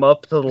holding them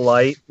up to the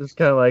light. Just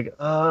kind of like,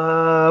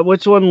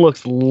 which one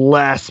looks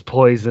less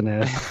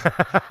poisonous?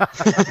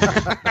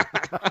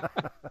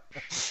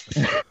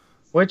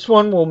 Which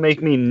one will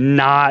make me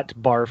not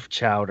barf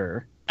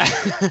chowder?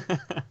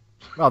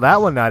 Well,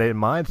 that one I didn't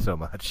mind so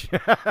much.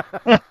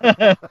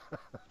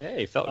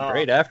 Hey, felt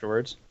great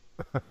afterwards.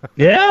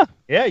 Yeah,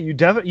 you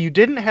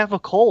didn't have a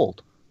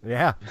cold.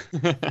 Yeah.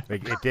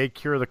 It did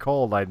cure the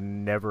cold I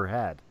never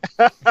had.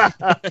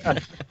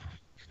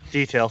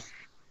 Details.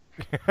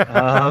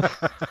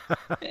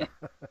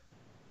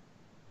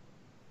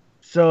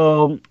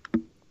 So,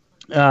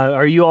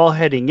 are you all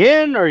heading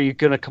in? Or are you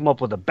going to come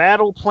up with a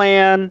battle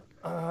plan?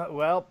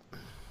 Well,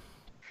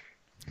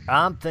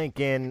 I'm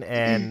thinking,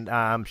 and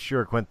I'm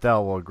sure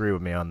Quintel will agree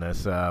with me on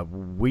this,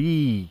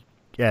 we,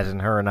 as in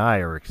her and I,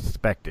 are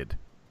expected.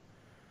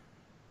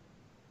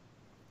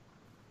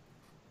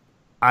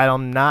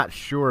 I'm not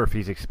sure if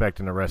he's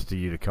expecting the rest of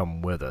you to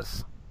come with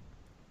us.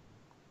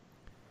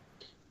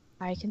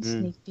 I can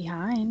sneak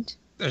behind.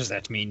 Does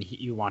that mean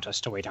you want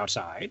us to wait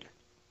outside?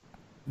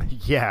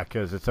 Yeah,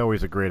 because it's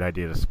always a great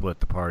idea to split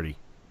the party.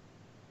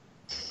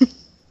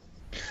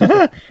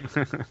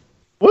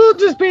 We'll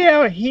just be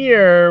out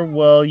here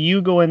while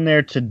you go in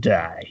there to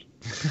die.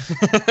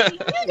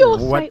 You go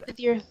What- fight with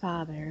your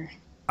father.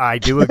 I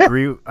do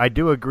agree. I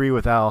do agree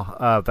with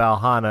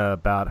Valhalla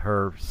about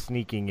her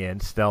sneaking in,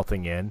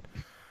 stealthing in.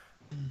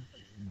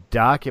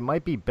 Doc, it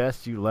might be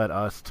best you let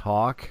us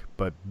talk,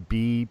 but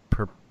be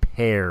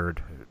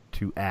prepared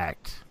to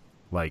act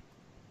like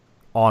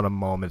on a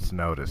moment's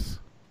notice.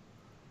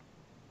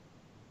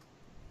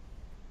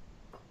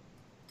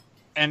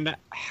 And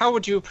how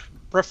would you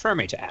prefer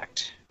me to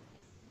act?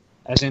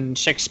 As in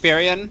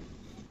Shakespearean?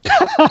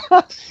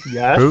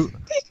 Yes. Who?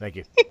 Thank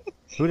you.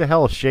 Who the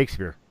hell is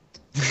Shakespeare?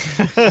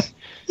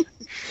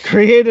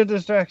 Create a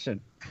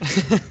distraction.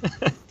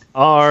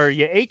 Are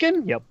you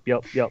aching? Yep.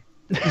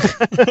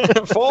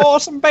 For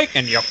some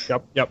bacon.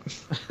 Yep.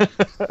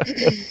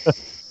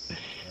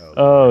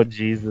 Oh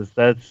Jesus,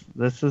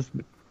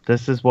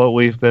 this is what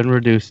we've been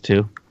reduced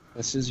to.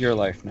 This is your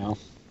life now.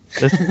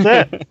 This is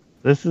it.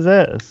 This is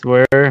it. It's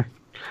where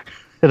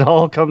it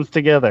all comes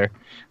together.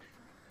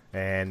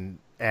 And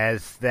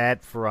as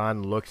that,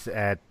 Ferran looks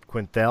at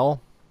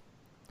Quintel.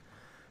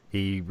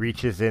 He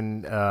reaches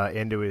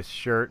into his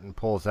shirt and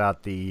pulls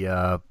out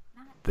the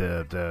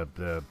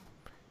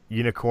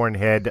unicorn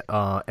head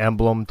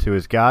emblem to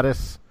his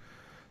goddess.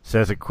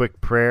 Says a quick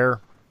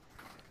prayer.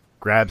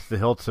 Grabs the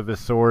hilts of his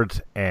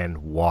swords and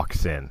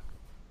walks in.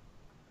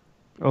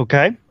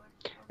 Okay.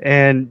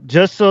 And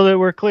just so that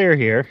we're clear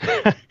here,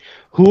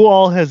 who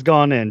all has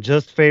gone in?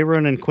 Just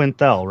Faerun and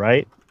Quintel,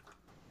 right?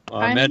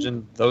 I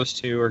imagine those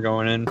two are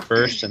going in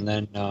first, and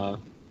then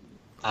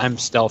I'm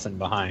stealthing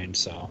behind,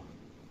 so...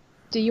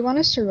 Do you want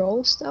us to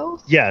roll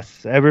stealth?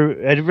 Yes.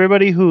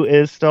 Everybody who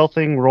is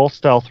stealthing, roll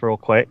stealth real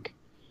quick.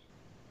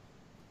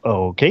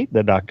 Okay,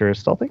 the doctor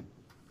is stealthing.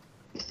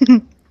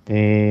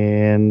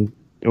 And...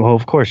 Well,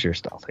 of course you're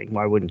stealthing.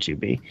 Why wouldn't you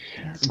be?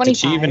 25. Did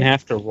she even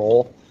have to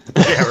roll?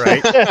 Yeah,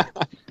 right.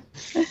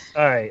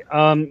 All right.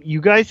 You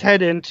guys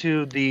head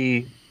into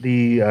the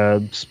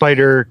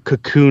spider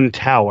cocoon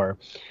tower.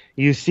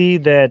 You see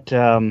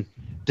that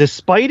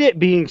despite it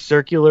being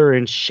circular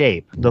in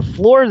shape, the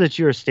floor that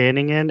you are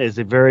standing in is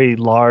a very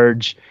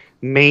large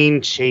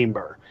main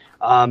chamber.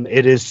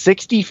 It is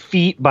 60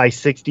 feet by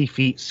 60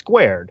 feet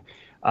squared.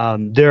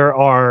 There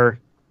are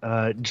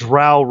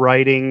drow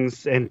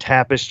writings and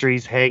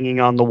tapestries hanging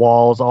on the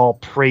walls, all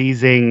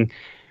praising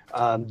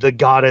the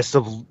goddess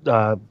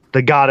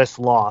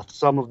Loth.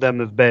 Some of them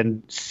have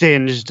been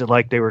singed,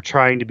 like they were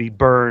trying to be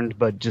burned,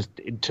 but just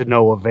to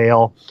no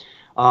avail.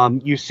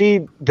 You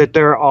see that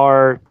there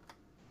are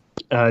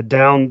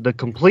down the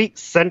complete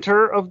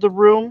center of the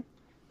room,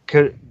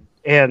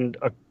 and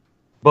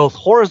both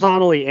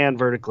horizontally and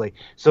vertically.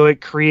 So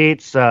it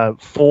creates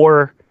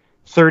 4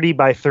 30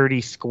 by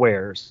 30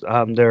 squares.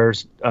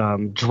 There's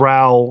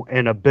drow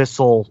and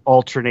abyssal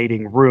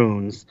alternating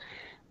runes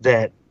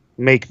that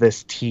make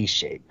this T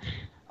shape.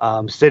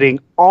 Sitting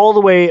all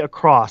the way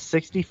across,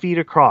 60 feet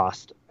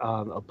across,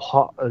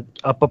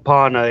 up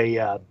upon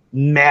a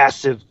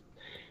massive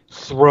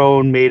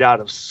throne made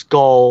out of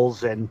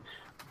skulls and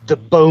the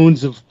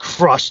bones of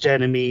crushed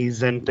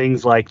enemies and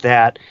things like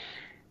that,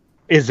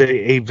 is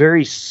a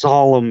very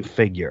solemn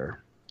figure.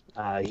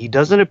 He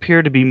doesn't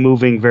appear to be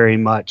moving very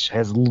much,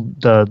 has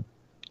the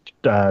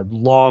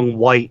long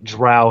white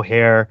drow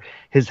hair.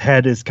 His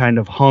head is kind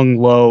of hung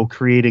low,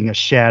 creating a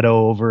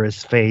shadow over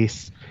his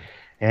face.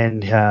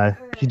 And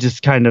he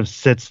just kind of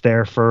sits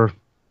there for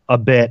a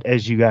bit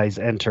as you guys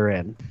enter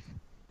in.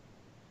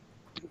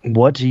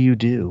 What do you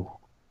do?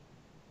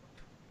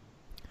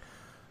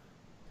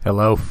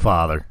 Hello,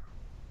 Father.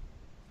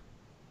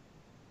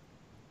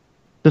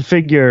 The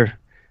figure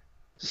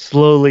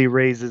slowly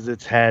raises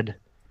its head,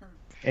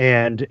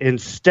 and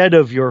instead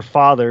of your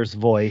father's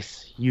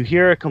voice, you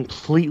hear a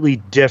completely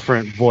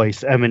different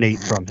voice emanate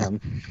from him.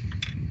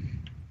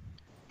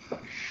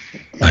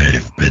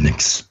 I've been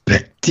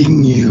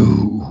expecting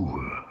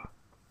you.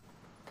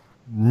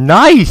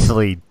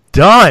 Nicely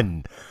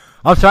done.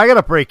 I'm sorry, I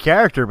gotta break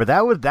character, but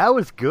that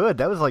was good.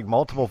 That was like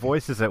multiple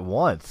voices at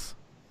once.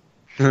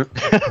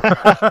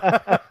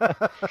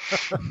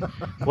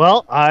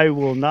 Well, I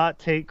will not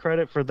take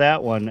credit for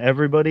that one.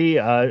 Everybody,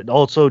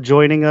 also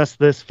joining us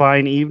this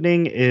fine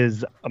evening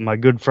is my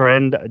good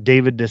friend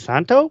David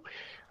DeSanto.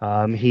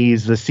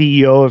 He's the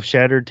CEO of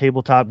Shattered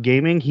Tabletop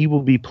Gaming. He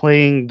will be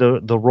playing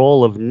the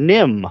role of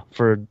Nim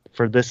for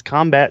this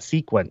combat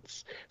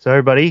sequence. So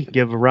everybody,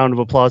 give a round of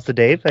applause to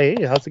Dave. Hey,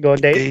 how's it going,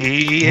 Dave?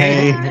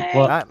 Hey,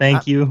 well,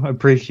 thank you. I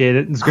appreciate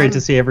it. It's great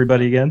to see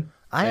everybody again.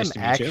 I am Nice to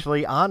meet you.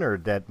 actually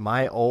honored that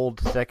my old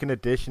 2nd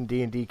edition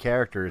D&D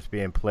character is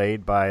being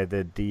played by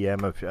the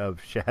DM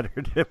of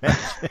Shattered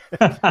Dimension.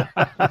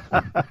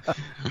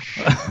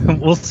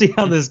 We'll see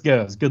how this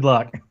goes. Good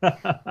luck.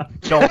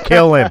 Don't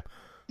kill him.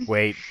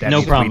 Wait, that's No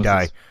if we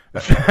promises.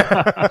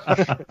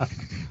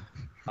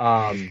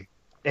 die.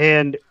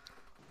 And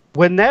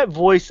when that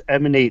voice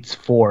emanates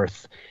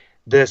forth,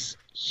 this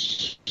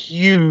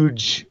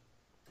huge,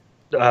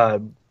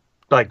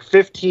 like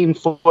 15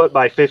 foot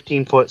by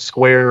 15 foot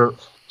square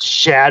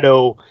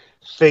shadow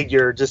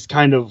figure just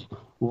kind of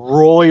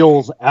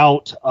roils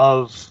out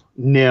of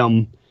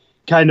Nim,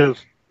 kind of,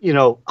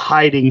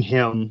 hiding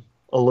him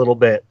a little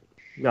bit.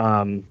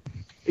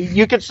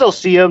 You can still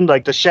see him,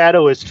 like the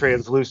shadow is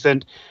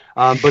translucent,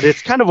 but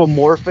it's kind of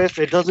amorphous.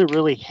 It doesn't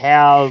really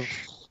have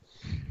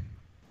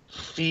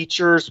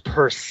features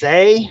per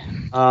se,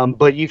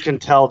 but you can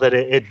tell that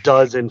it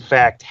does in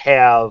fact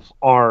have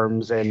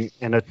arms and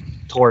a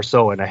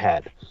torso and a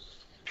head.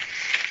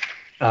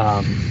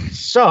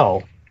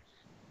 So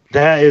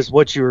that is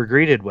what you were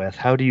greeted with.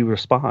 How do you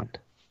respond?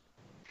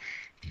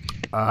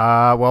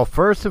 Well,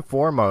 first and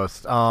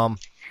foremost,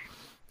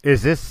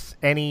 is this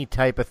any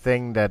type of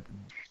thing that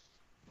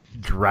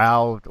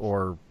Drow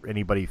or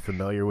anybody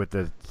familiar with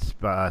the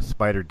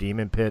spider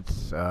demon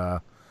pits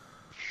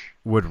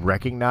would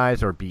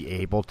recognize or be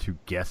able to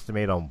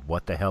guesstimate on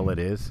what the hell it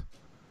is?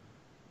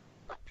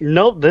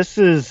 Nope, this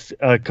is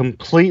a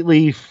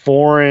completely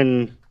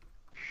foreign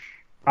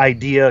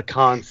idea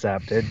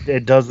concept.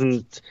 It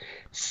doesn't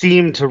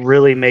seem to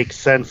really make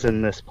sense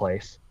in this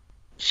place.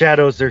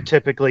 Shadows are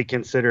typically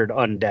considered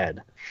undead.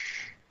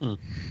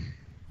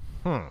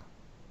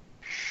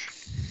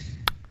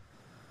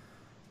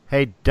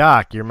 Hey,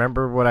 Doc, you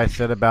remember what I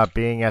said about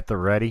being at the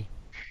ready?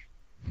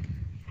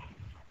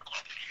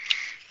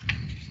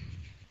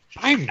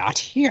 I'm not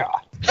here.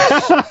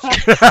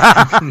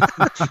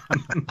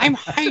 I'm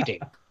hiding.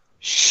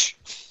 Shh.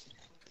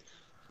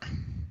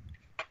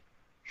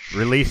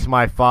 Release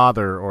my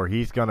father, or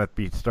he's going to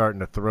be starting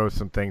to throw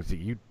some things that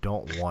you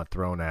don't want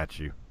thrown at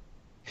you.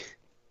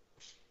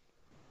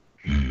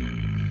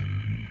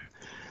 The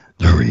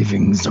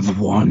ravings of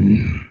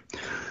one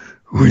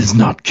who is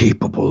not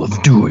capable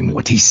of doing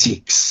what he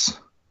seeks.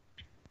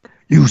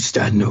 You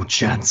stand no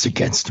chance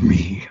against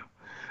me,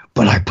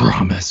 but I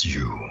promise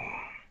you,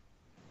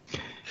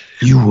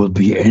 you will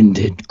be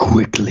ended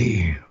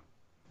quickly.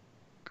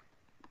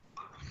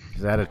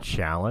 Is that a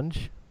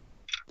challenge?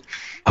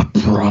 A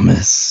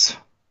promise.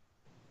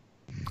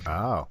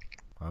 Oh,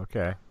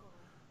 okay.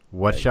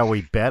 What shall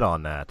we bet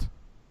on that?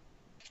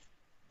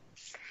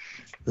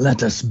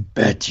 Let us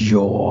bet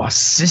your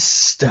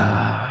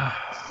sister.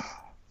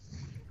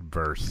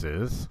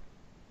 Versus?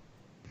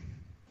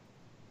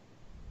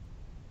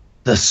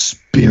 The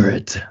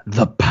spirit,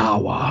 the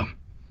power,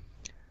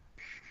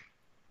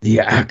 the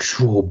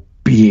actual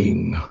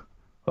being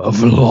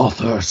of Loth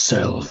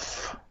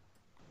herself.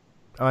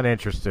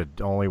 Uninterested.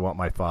 Only want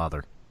my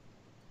father.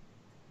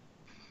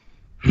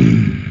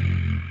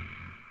 You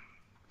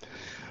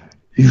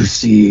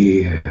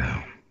see,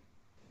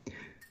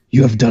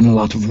 you have done a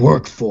lot of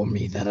work for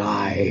me that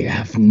I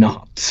have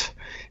not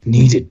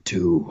needed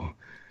to.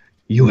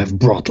 You have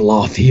brought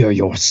Loth here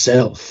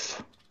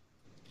yourself.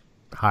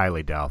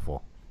 Highly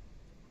doubtful.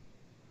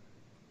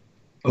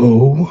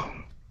 Oh?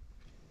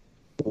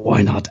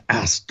 Why not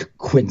ask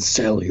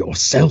Quincell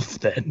yourself,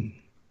 then?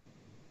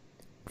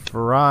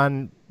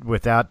 Ferran,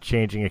 without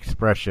changing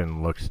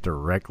expression, looks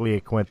directly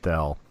at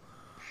Quintel.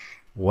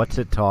 What's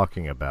it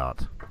talking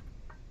about?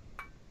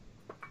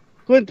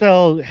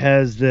 Quintel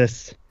has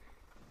this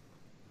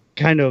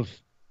kind of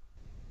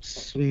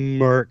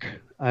smirk,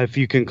 if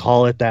you can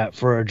call it that,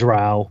 for a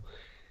drow,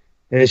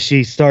 as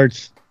she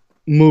starts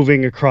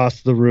moving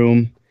across the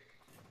room.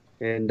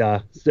 And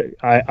I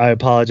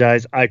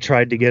apologize. I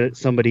tried to get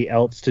somebody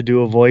else to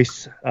do a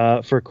voice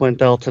for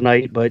Quintel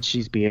tonight, but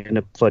she's being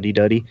a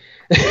fuddy-duddy.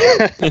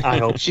 I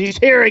hope she's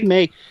hearing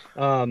me.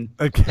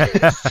 Okay.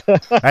 That's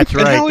right.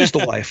 And how is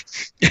the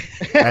wife?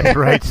 That's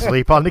right.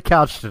 Sleep on the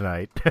couch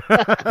tonight.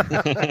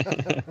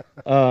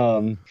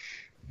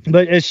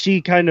 But as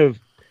she kind of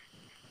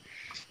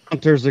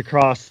saunters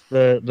across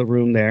the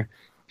room there,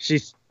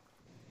 she's...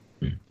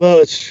 Well,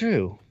 it's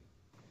true.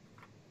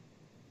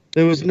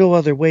 There was no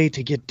other way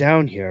to get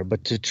down here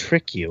but to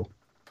trick you.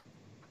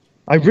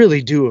 I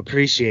really do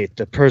appreciate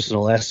the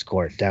personal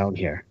escort down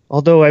here,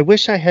 although I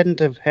wish I hadn't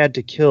have had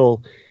to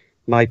kill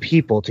my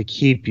people to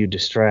keep you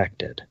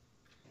distracted.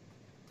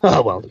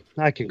 Oh, well,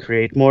 I can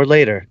create more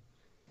later.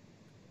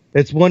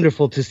 It's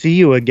wonderful to see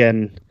you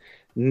again,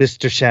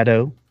 Mr.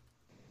 Shadow.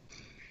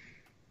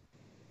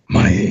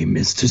 My aim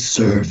is to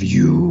serve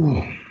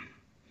you.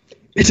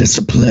 It is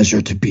a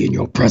pleasure to be in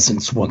your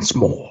presence once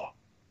more.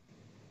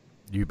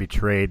 You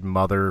betrayed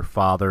mother,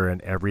 father,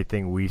 and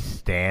everything we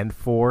stand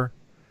for?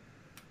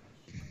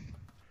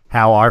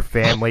 How our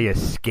family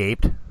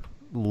escaped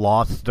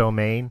Lost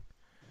Domain?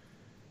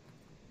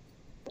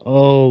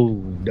 Oh,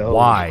 no.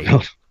 Why?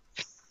 No.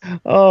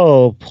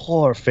 Oh,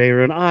 poor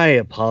Faerun. I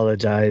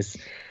apologize.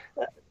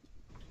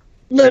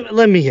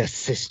 Let me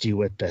assist you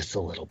with this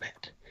a little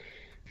bit.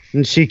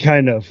 And she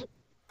kind of...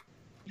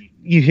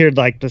 You hear,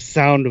 like, the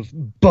sound of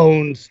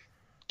bones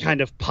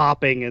kind of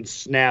popping and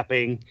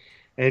snapping,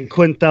 and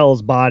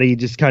Quintel's body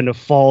just kind of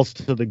falls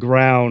to the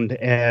ground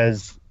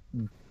as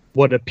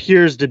what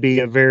appears to be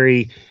a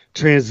very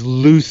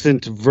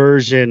translucent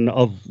version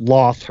of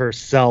Loth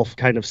herself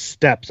kind of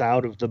steps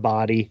out of the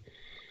body.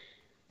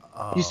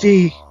 You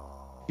see,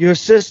 your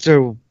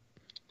sister,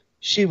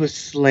 she was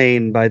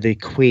slain by the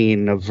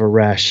Queen of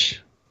Varesh,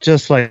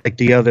 just like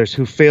the others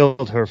who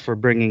failed her for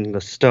bringing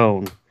the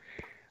stone.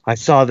 I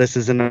saw this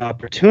as an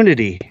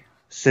opportunity,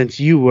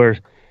 since you were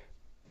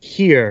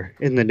here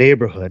in the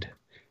neighborhood,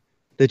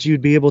 that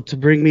you'd be able to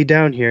bring me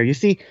down here. You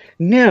see,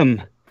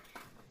 Nim,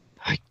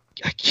 I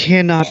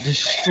cannot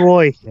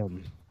destroy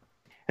him.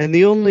 And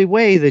the only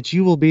way that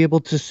you will be able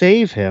to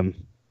save him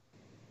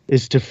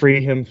is to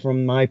free him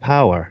from my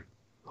power,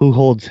 who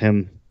holds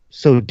him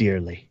so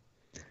dearly.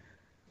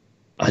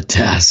 A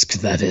task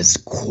that is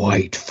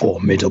quite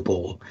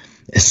formidable,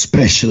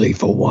 especially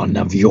for one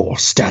of your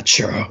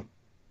stature.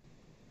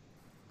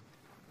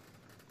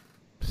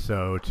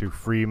 So, to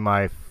free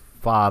my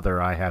father,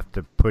 I have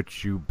to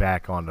put you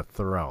back on the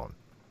throne.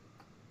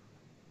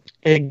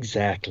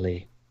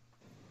 Exactly.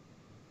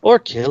 Or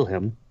kill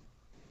him.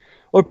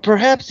 Or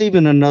perhaps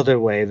even another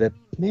way that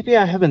maybe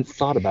I haven't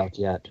thought about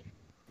yet.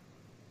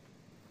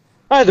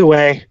 Either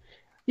way,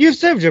 you've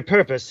served your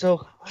purpose,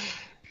 so,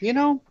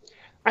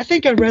 I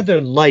think I'd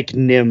rather like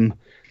Nim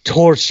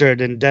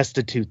tortured and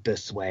destitute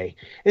this way.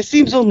 It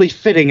seems only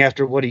fitting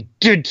after what he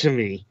did to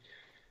me.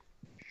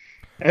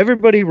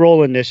 Everybody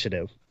roll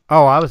initiative.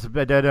 Oh, I was...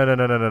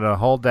 No.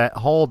 Hold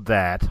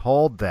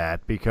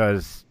that,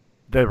 because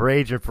the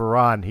Rage of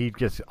Faran, he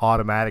just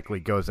automatically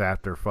goes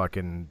after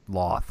fucking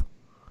Loth.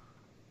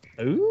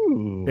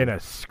 Ooh. In a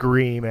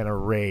scream and a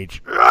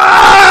rage.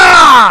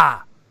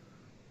 Ah!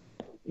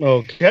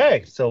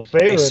 Okay, so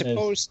Faerun I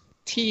suppose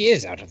tea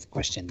is out of the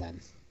question then.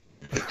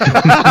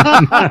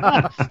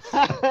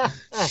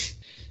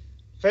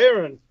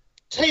 Faerun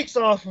takes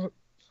off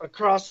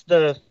across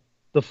the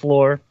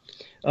floor.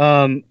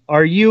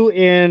 Are you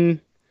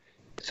in...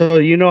 So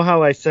you know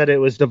how I said it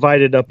was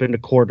divided up into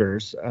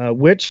quarters.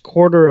 Which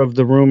quarter of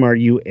the room are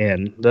you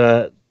in?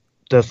 The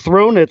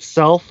throne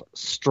itself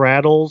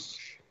straddles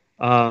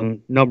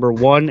number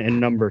 1 and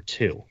number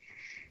 2.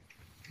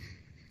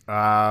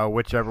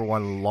 Whichever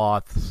one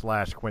Loth /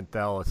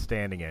 Quinthel is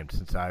standing in,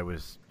 since I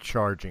was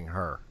charging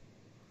her.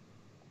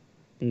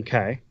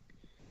 Okay.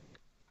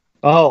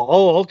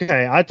 Oh,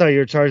 okay. I thought you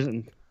were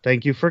charging...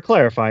 Thank you for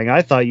clarifying.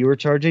 I thought you were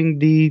charging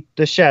the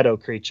shadow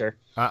creature.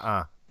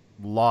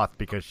 Loth,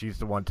 because she's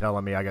the one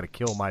telling me I gotta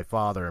kill my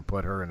father and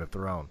put her in the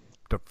throne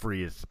to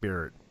free his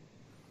spirit.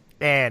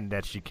 And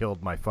that she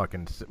killed my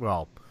fucking...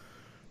 Well,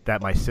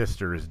 that my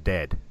sister is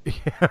dead.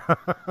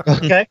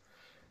 Okay.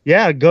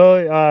 Yeah,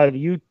 go...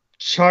 you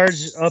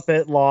charge up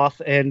at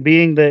Loth, and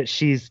being that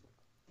she's...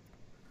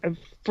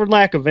 For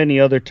lack of any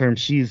other term,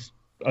 she's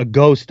a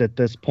ghost at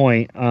this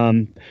point.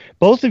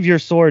 Both of your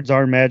swords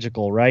are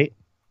magical, right?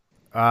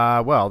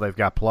 Well, they've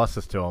got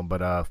pluses to them,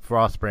 but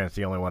Frostbrand's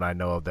the only one I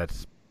know of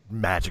that's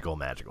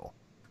magical.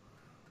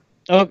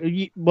 Oh,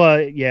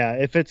 well, yeah.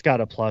 If it's got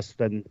a plus,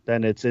 then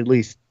it's at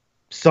least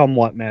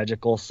somewhat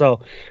magical.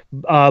 So,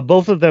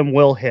 both of them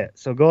will hit.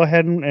 So go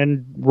ahead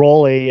and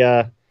roll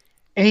a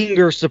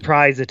anger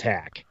surprise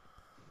attack.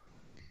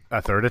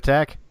 A third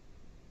attack?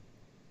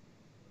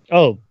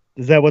 Oh,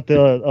 is that what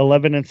the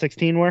 11 and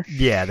 16 were?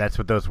 Yeah, that's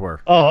what those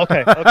were. Oh,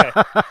 okay.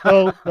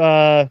 So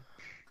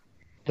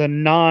the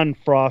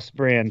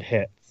non-Frostbrand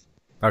hits.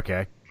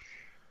 Okay.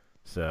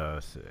 So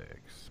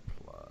 6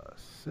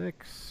 plus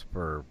 6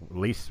 for at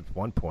least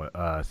 1 point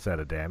set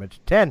of damage.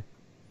 10.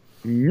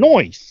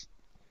 Nice.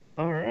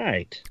 All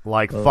right.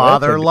 Like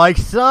father, like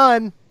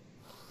son.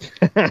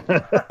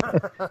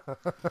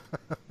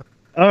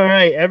 All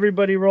right,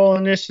 everybody roll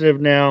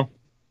initiative now.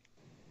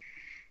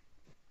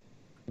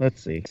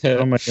 Let's see. How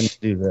am I going to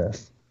do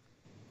this?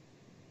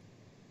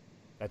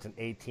 That's an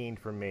 18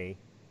 for me.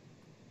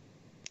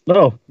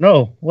 No.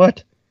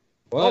 What?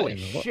 Holy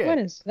shit. What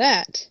is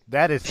that?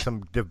 That is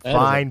some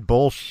divine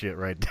bullshit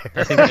right there.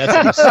 I think that's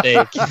a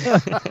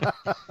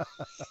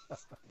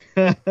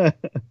mistake.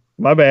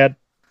 My bad.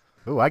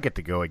 Ooh, I get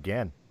to go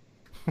again.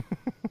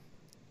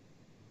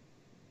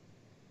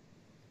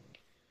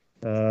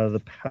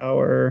 The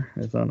power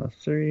is on a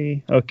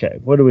 3. Okay,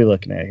 what are we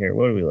looking at here?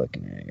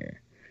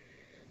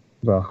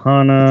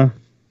 Valhalla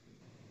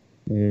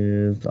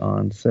is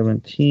on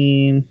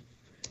 17.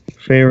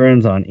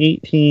 Faerun's on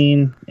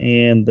 18.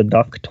 And the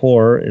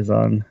Doctor is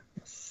on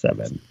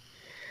 7.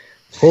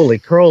 Holy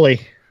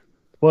crowley.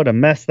 What a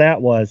mess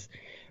that was.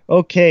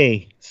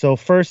 Okay, so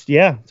first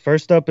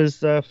up is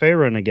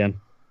Faerun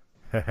again.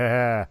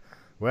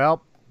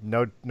 Well,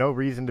 no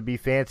reason to be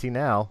fancy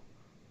now.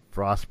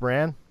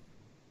 Frostbrand.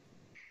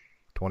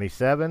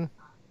 27.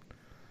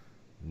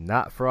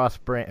 Not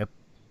Frostbrand.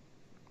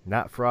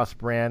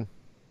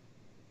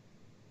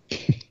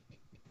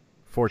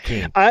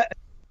 14.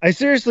 I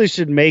seriously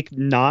should make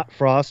not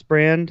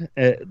Frostbrand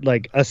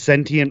like a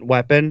sentient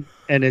weapon,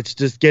 and it's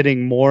just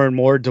getting more and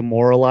more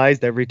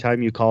demoralized every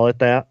time you call it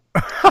that.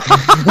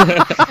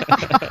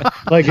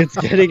 Like it's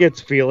getting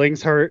its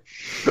feelings hurt.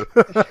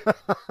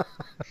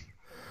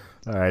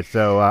 All right,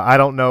 so I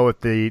don't know if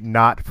the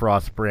not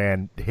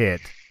Frostbrand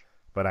hit,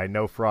 but I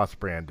know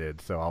Frostbrand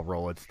did, so I'll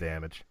roll its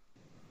damage.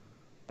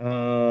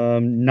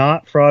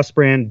 Not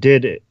Frostbrand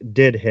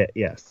did hit,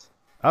 yes.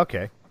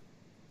 Okay.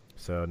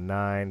 So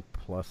 9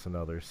 plus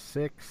another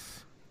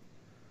 6.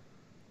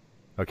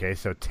 Okay,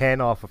 so 10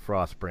 off of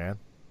Frostbrand.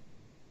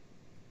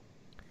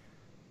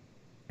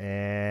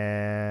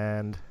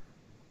 And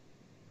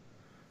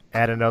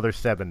add another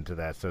 7 to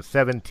that, so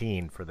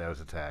 17 for those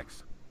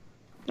attacks.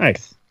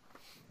 Nice.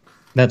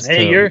 That's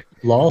to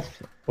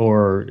Loth,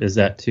 or is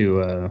that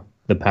to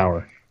the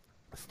power?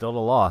 Still to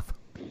Loth.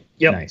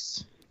 Yep.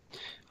 Nice.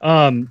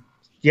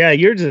 Yeah,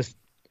 you're just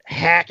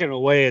hacking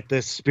away at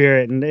this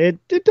spirit, and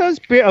it does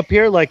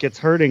appear like it's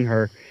hurting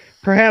her.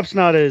 Perhaps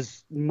not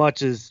as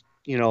much as,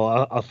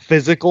 a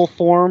physical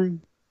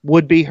form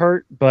would be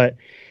hurt, but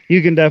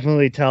you can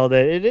definitely tell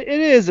that it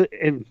is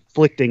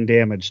inflicting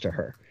damage to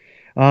her.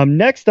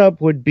 Next up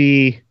would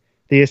be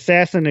the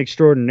assassin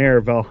extraordinaire,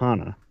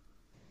 Valhalla.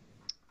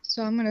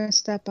 So I'm going to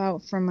step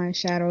out from my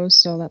shadows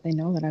so that they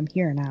know that I'm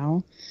here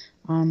now.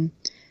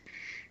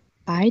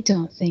 I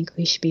don't think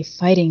we should be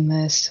fighting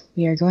this.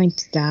 We are going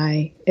to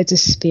die. It's a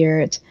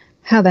spirit.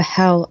 How the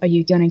hell are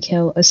you going to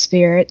kill a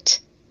spirit?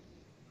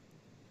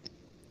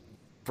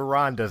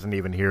 Varan doesn't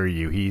even hear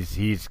you.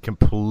 He's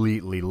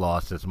completely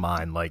lost his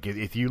mind. Like,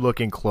 if you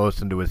look in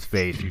close into his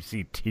face, you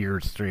see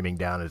tears streaming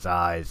down his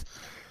eyes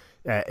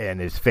and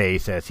his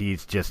face as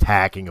he's just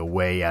hacking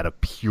away out of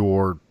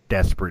pure,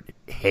 desperate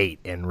hate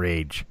and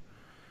rage.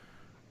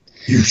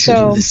 You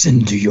should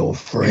listen to your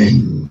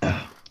friend.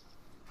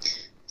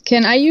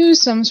 Can I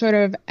use some sort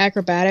of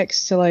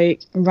acrobatics to,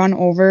 like, run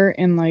over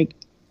and, like,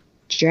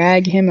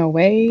 drag him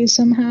away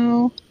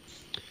somehow?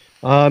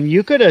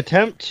 You could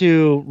attempt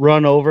to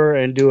run over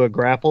and do a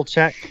grapple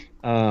check.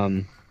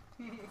 It'll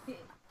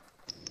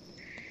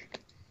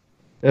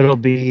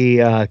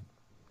be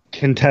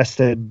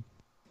contested.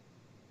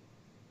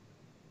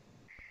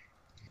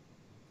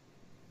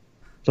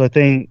 So I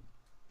think,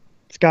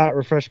 Scott,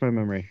 refresh my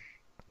memory.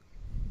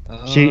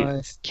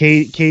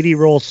 Katie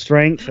rolls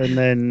strength, and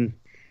then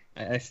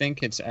I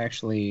think it's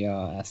actually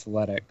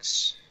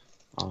athletics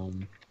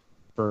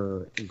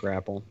for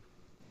grapple.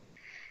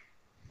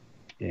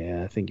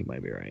 Yeah, I think you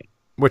might be right.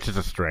 Which is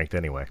a strength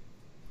anyway.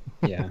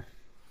 Yeah.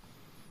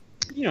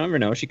 You never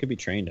know. She could be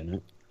trained in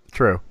it.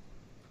 True.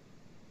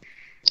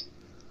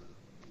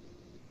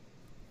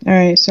 All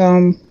right,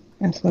 so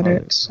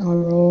athletics. I'll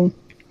roll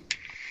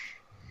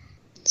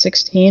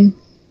 16.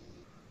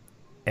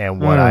 And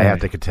what, I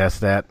have to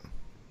contest that?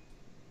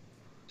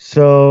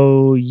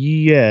 So,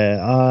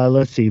 yeah,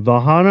 let's see.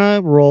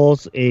 Vahana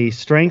rolls a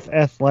strength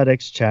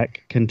athletics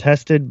check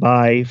contested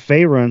by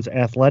Faerun's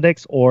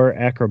athletics or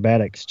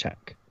acrobatics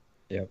check.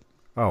 Yep.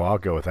 Oh, I'll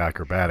go with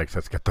acrobatics.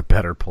 That's got the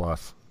better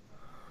plus.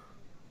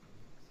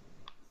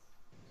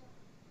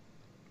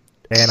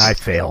 And I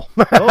fail.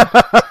 All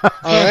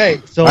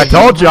right. So I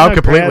told you I'm Vahana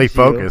completely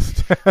grabs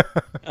you.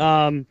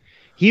 focused.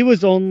 He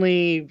was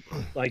only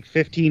like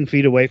 15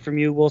 feet away from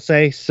you, we'll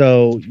say.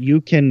 So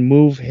you can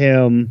move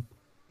him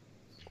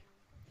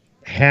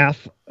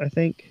half, I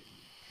think.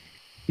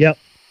 Yep.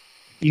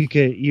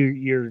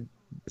 You're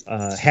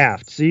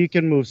halved. So you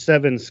can move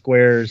 7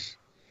 squares,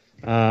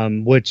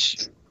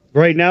 which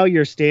right now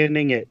you're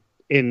standing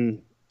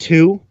in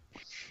 2.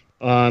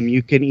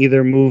 You can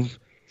either move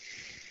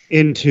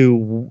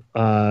into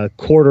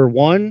quarter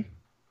 1,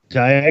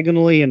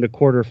 diagonally into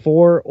quarter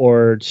 4,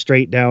 or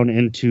straight down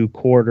into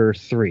quarter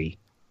 3,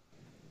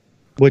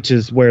 which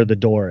is where the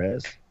door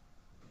is.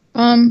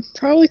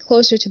 Probably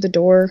closer to the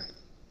door.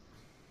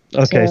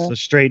 Okay, so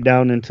straight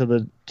down into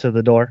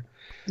the door.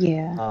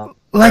 Yeah.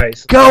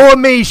 Let go of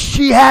me!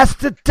 She has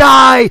to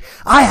die!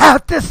 I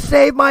have to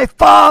save my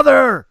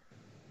father!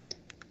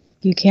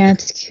 You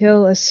can't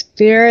kill a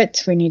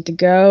spirit. We need to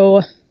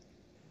go.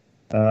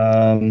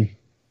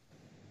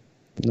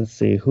 Let's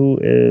see, who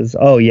is...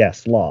 Oh,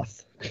 yes,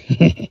 Loth.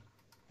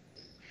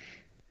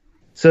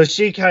 So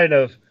she kind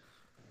of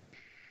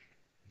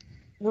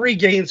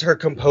regains her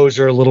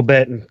composure a little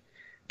bit and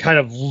kind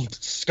of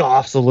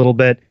scoffs a little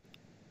bit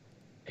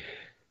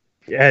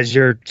as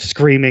you're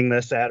screaming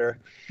this at her.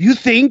 You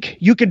think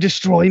you can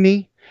destroy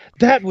me?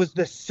 That was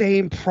the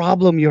same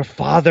problem your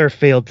father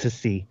failed to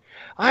see.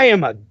 I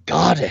am a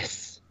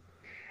goddess.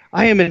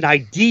 I am an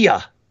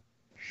idea.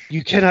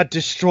 You cannot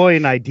destroy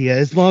an idea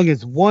as long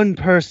as one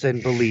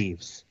person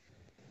believes.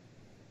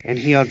 And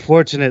he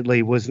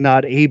unfortunately was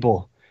not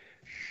able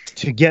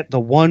to get the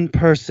one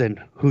person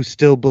who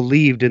still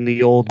believed in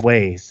the old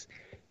ways.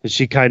 And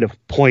she kind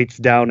of points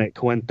down at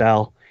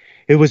Quinthel.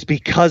 It was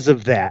because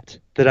of that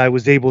I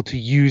was able to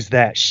use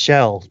that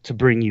shell to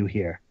bring you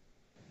here.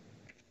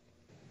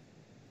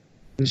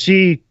 And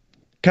she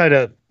kind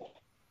of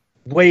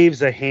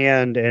waves a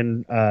hand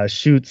and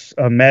shoots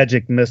a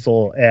magic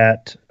missile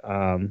at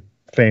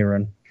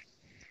Faerun.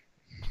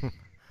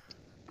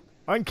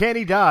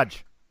 Uncanny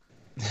dodge.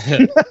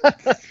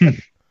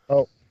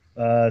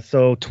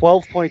 So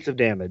 12 points of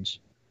damage.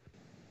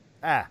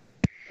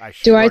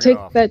 Do I take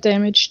that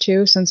damage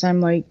too, since I'm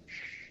like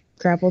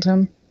grappled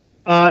him?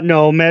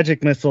 No,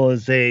 magic missile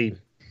is a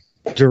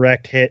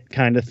direct hit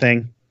kind of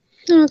thing.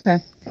 Oh, okay.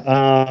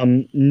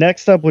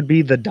 Next up would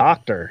be the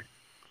doctor.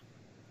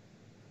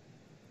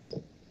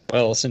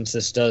 Well, since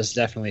this does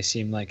definitely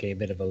seem like a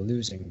bit of a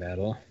losing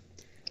battle,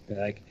 be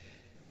like,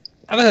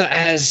 well,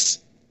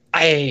 as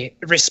I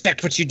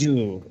respect what you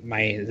do,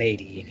 my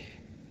lady,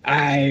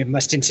 I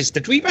must insist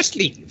that we must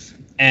leave.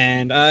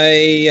 And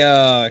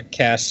I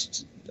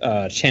cast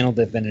Channel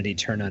Divinity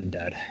Turn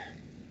Undead.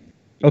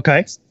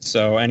 Okay.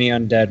 So any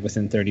undead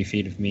within 30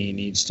 feet of me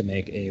needs to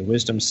make a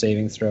Wisdom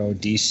saving throw,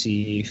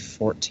 DC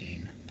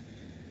 14.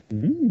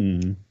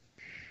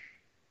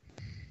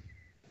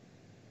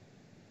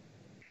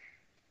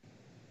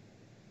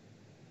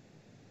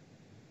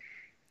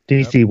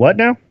 DC what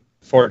now?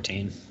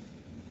 14.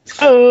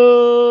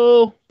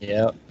 Oh!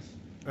 Yep.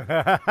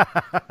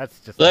 That's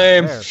just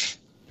lame.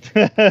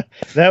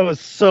 That was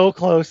so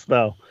close,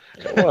 though.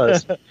 It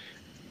was.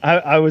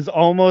 I was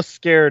almost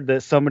scared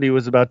that somebody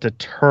was about to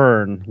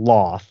turn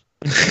Loth.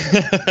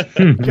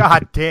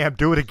 God damn,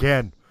 do it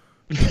again.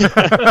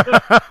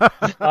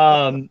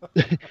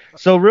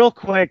 So real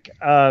quick,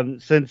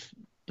 since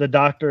the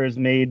doctor has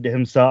made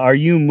himself, are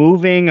you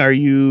moving? Are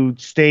you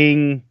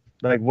staying?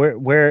 Like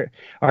where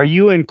are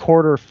you in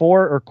quarter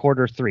 4 or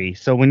quarter 3?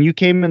 So when you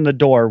came in the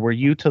door, were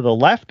you to the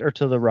left or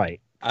to the right?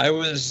 I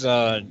was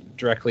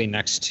directly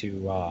next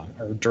to, or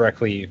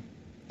directly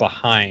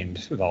behind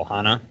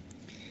Valhana.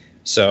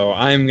 So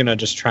I'm going to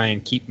just try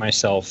and keep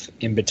myself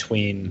in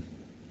between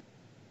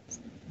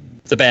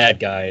the bad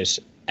guys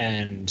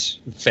and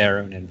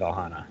Faerun and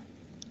Valhana.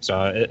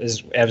 So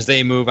as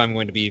they move, I'm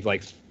going to be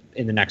like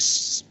in the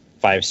next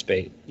 5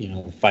 foot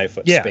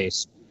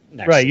space.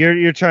 Next right,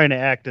 you're trying to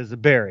act as a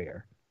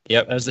barrier.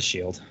 Yep, as the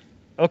shield.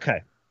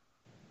 Okay.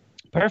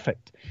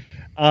 Perfect.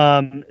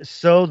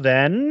 So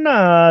then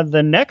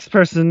the next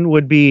person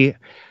would be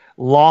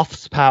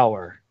Loth's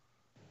Power.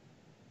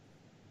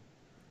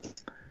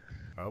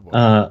 Oh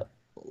boy.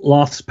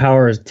 Loth's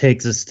Power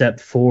takes a step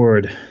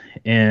forward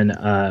and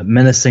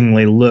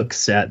menacingly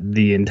looks at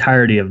the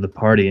entirety of the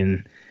party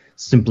and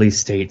simply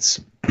states,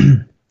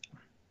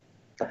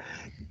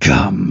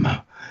 Come,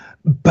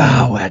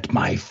 bow at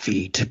my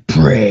feet,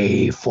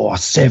 pray for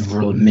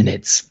several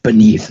minutes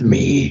beneath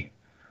me.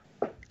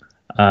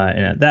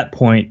 And at that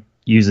point,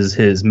 uses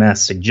his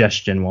mass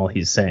suggestion while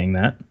he's saying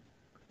that.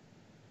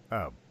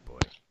 Oh boy.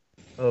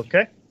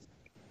 Okay.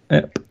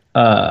 Yep.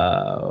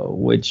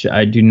 Which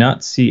I do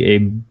not see a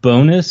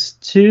bonus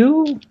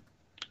to.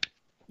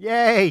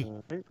 Yay!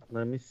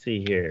 Let me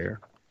see here.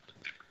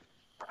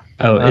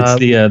 Oh, it's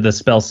the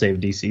spell save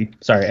DC.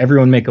 Sorry,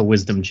 everyone make a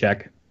wisdom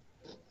check.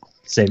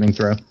 Saving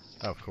throw.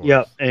 Of course.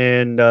 Yep,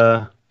 and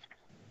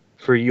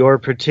for your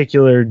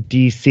particular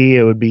DC,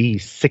 it would be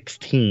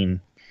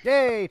 16.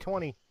 Yay,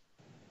 20.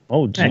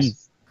 Oh, geez.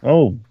 Nice.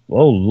 Oh,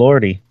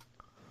 lordy.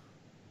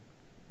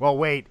 Well,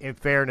 wait, in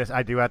fairness,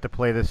 I do have to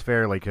play this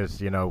fairly because,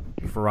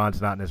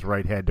 Ferran's not in his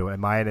right head.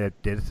 Am I at a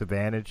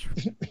disadvantage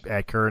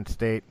at current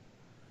state?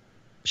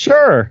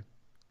 Sure.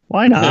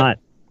 Why not?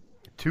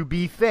 To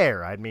be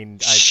fair, I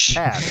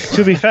passed.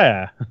 To be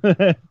fair.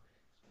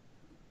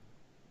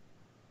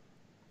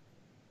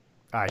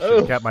 I should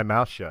have kept my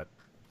mouth shut.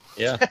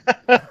 Yeah.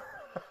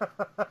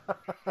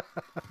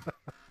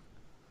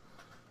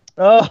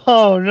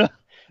 Oh, no.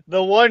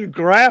 The one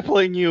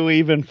grappling you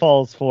even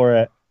falls for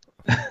it.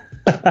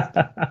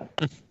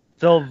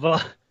 So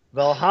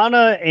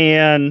Valhana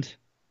and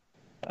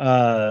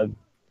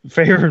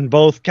Faerun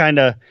both kind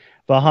of...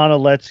 Valhana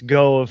lets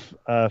go of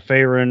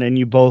Faerun, and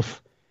you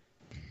both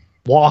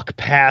walk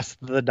past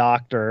the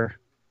doctor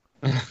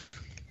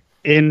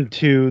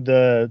into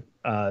the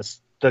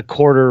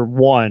quarter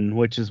 1,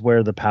 which is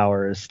where the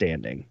power is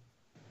standing.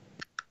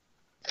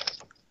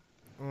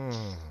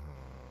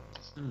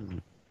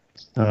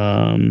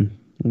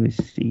 Let me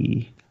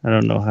see. I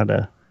don't know how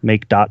to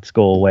make dots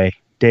go away.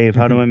 Dave,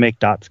 how do I make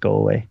dots go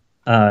away?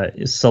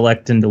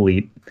 Select and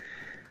delete.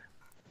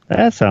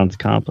 That sounds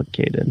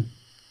complicated.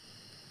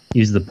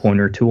 Use the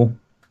pointer tool.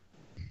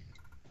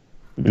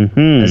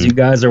 Mm-hmm. As you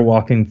guys are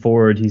walking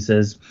forward, he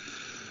says,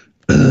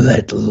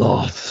 Let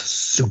Loth's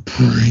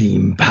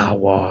supreme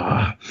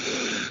power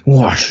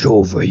wash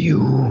over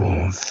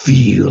you.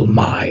 Feel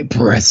my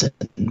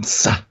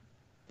presence.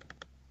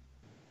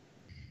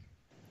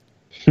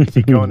 Is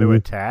he going to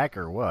attack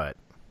or what?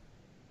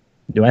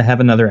 do I have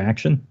another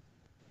action?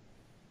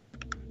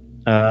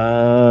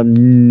 Mass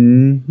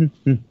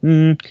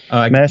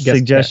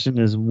suggestion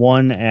is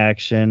one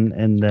action,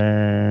 and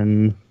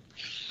then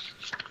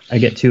I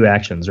get 2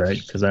 actions, right?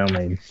 Because I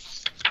only.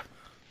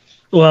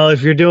 Well,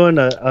 if you're doing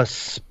a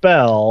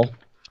spell,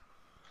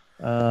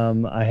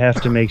 I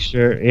have to make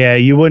sure. Yeah,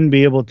 you wouldn't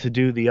be able to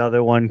do the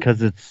other one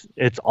because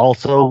it's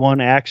also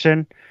one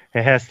action.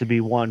 It has to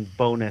be one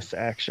bonus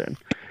action.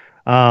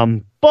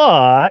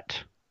 But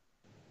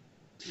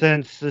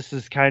since this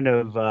is kind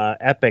of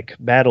epic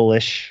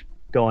battle-ish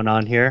going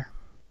on here,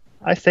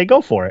 I say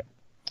go for it.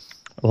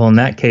 Well, in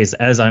that case,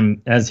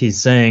 as he's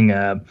saying,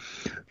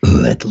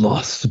 let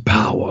Loth's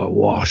power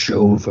wash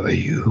over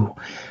you.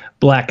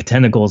 Black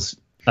tentacles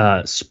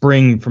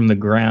spring from the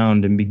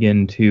ground and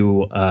begin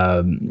to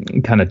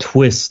kind of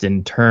twist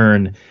and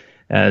turn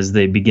as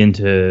they begin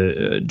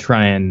to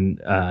try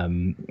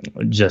and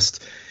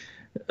just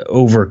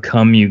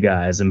overcome you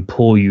guys and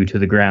pull you to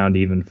the ground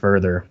even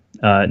further.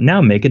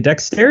 Now make a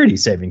dexterity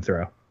saving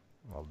throw.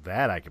 Well,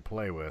 that I could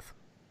play with.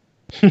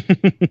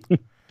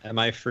 Am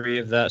I free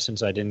of that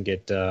since I didn't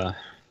get...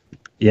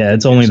 Yeah,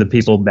 it's only the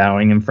people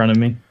bowing in front of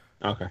me.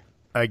 Okay.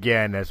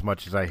 Again, as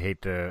much as I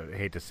hate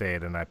to say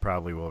it, and I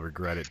probably will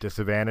regret it,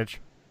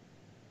 disadvantage?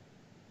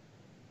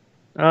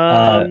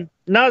 Not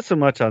so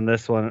much on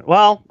this one.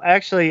 Well,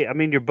 actually, I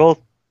mean, you're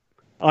both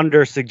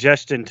under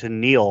suggestion to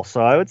kneel,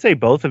 so I would say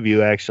both of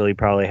you actually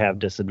probably have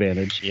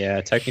disadvantage.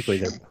 Yeah, technically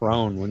they're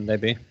prone, wouldn't they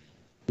be?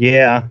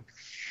 Yeah.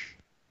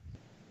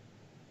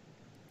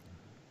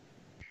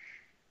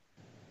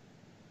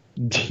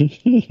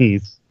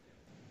 Jeez.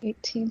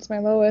 18's my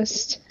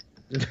lowest.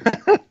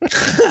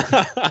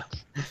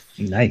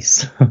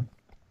 Nice.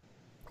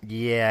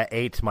 Yeah,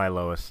 8's my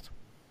lowest.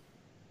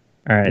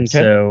 All right, Okay.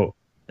 so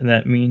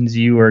that means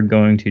you are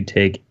going to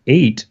take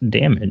 8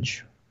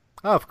 damage.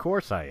 Of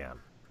course I am.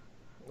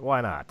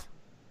 Why not?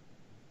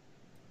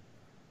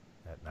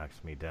 That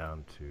knocks me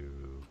down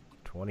to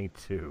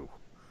 22.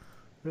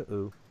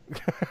 Uh-oh.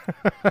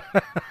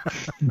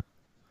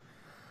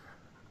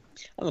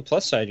 On the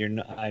plus side,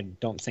 I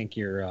don't think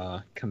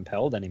you're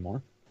compelled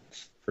anymore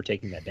for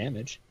taking that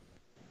damage.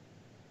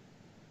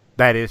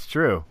 That is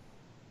true.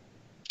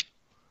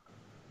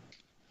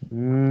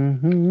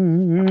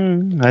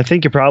 I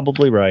think you're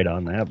probably right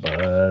on that,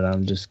 but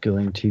I'm just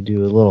going to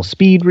do a little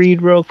speed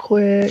read real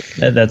quick.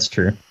 That's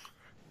true.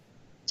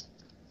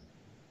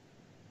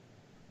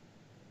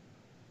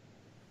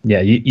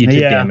 Yeah, you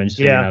take damage,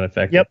 so you're not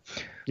affected. Yep.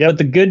 But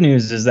the good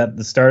news is that at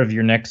the start of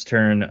your next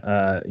turn,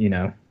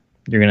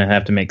 you're going to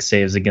have to make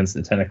saves against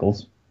the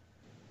tentacles.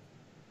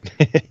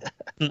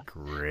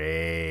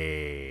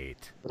 Great.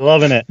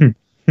 Loving it.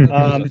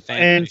 Family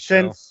And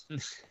show.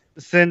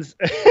 since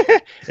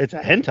it's a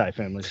hentai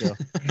family show.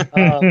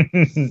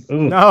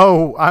 Ooh.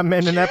 No, I'm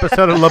in an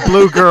episode of La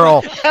Blue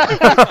Girl.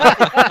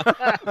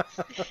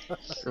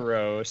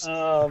 Gross.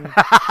 All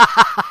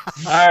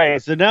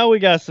right, so now we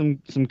got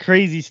some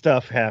crazy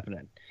stuff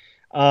happening.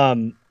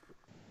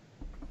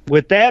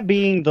 With that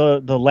being the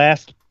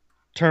last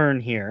turn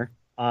here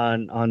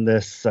on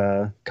this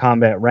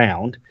combat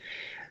round,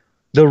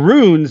 the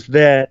runes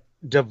that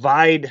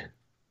divide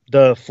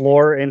the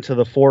floor into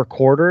the 4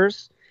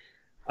 quarters,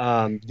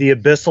 the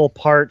abyssal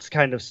parts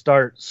kind of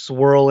start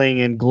swirling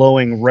and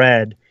glowing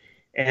red,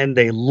 and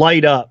they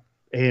light up,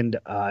 and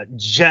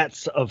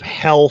jets of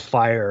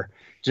hellfire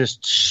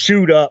just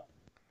shoot up,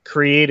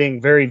 creating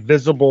very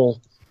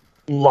visible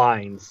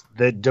lines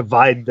that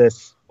divide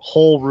this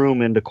whole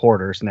room into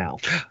quarters now.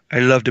 I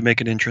love to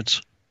make an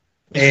entrance.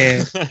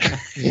 And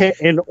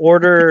in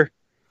order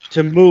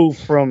to move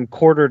from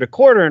quarter to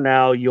quarter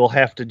now, you'll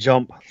have to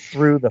jump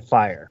through the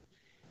fire.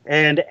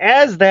 And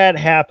as that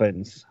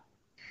happens,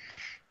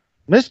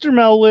 Mr.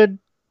 Melwood,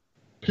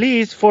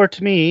 please for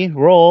me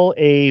roll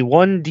a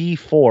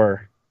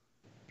 1d4.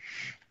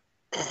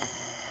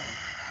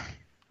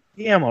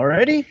 Damn,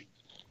 already?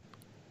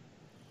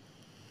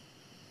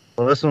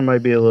 Well, this one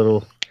might be a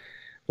little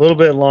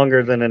bit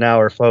longer than an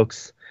hour,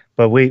 folks.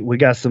 But we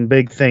got some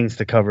big things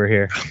to cover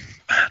here.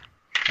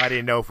 I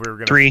didn't know if we were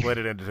going to 3. split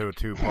it into a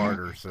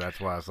 2-parter, so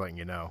that's why I was letting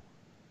you know.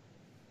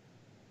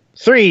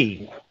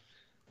 3.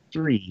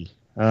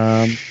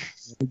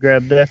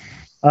 Grab this.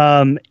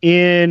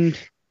 In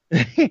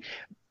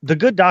The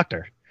Good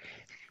Doctor,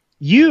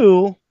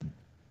 you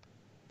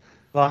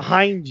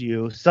behind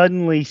you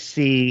suddenly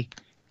see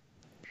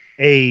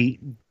a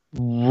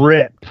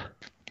rip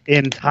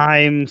in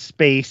time,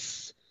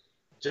 space,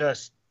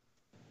 just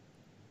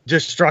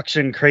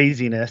destruction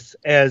craziness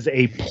as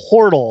a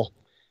portal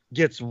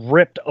gets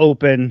ripped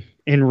open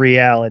in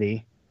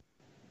reality.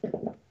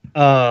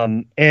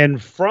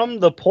 And from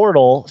the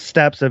portal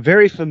steps a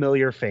very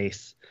familiar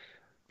face.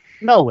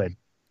 Melwood.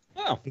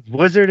 Oh,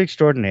 Wizard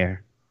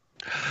extraordinaire.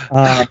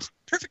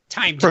 perfect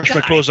time. to Brush my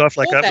die. clothes off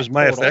like Hold that was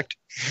my portal.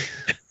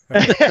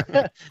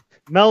 effect.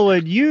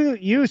 Melwood,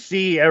 you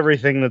see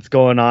everything that's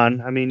going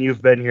on. I mean,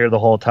 you've been here the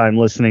whole time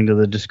listening to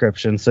the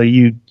description, so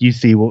you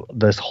see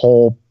this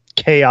whole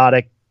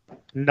chaotic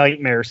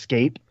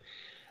nightmare-scape.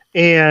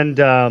 And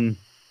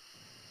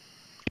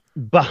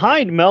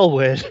behind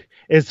Melwood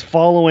is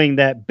following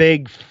that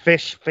big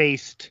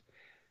fish-faced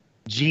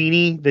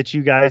genie that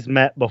you guys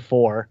met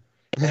before.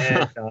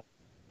 And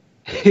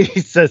he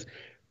says,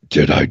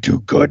 Did I do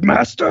good,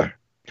 Master?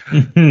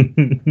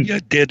 You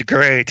did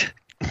great.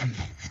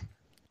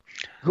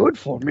 Good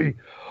for me.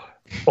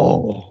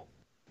 Oh,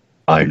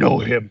 I know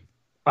him.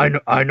 I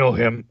know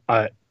him.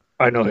 I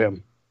know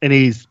him. and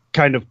he's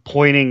kind of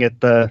pointing at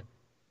the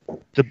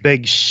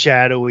big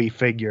shadowy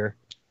figure.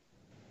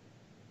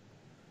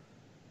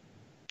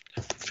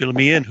 Fill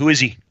me in. Who is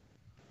he?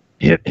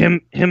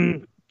 Him,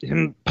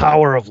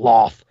 power of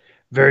Loth.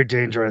 Very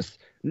dangerous.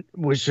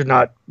 We should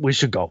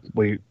go.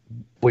 We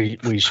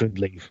should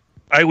leave.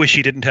 I wish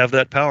he didn't have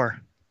that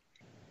power.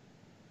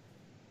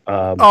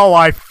 Oh,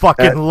 I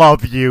fucking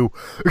love you.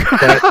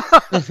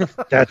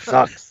 That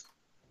sucks.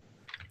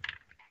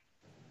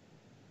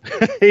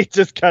 He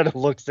just kind of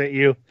looks at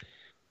you.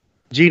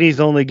 Genies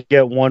only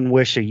get one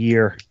wish a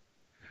year.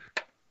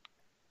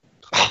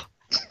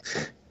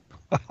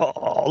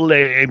 Oh,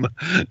 lame.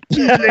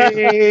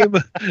 Lame.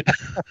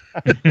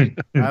 I don't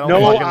No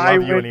fucking I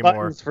love you win anymore.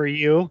 buttons for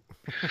you.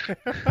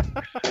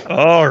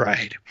 All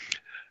right.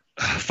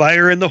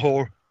 Fire in the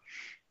hole.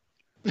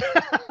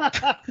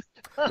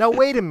 Now,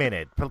 wait a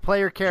minute. For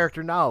player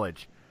character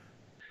knowledge,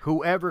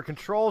 whoever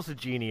controls the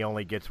genie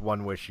only gets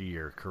one wish a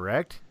year,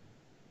 correct?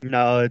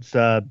 No, it's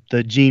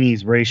the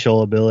genie's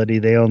racial ability.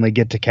 They only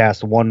get to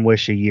cast one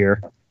wish a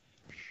year.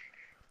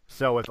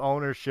 So if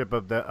ownership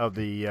of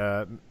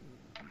the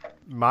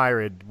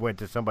Myrid went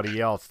to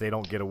somebody else, they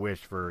don't get a wish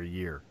for a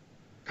year.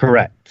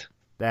 Correct.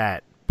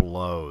 That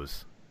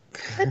blows.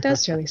 That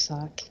does really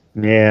suck.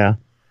 Yeah.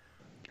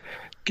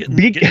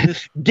 Getting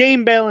this.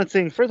 Game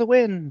balancing for the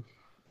win.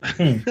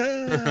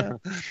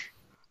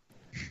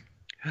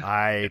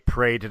 I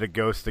pray to the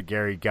ghost of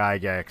Gary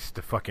Gygax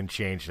to fucking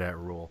change that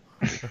rule.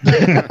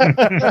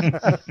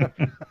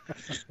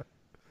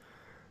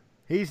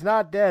 He's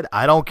not dead.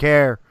 I don't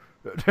care.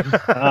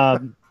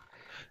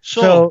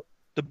 So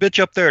the bitch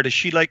up there, does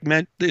she like?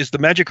 Is the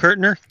magic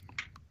hurting her?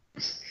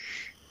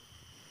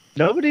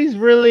 Nobody's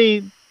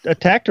really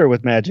attacked her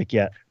with magic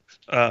yet.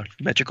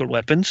 Magical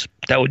weapons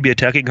that would be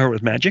attacking her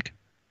with magic.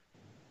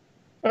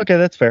 Okay,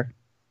 that's fair.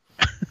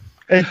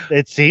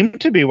 It seemed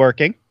to be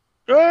working.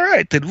 All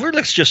right, then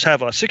let's just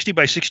have a 60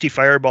 by 60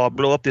 fireball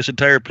blow up this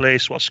entire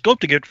place while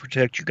sculpting it to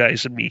protect you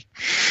guys and me.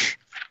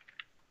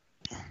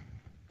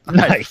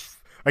 Nice.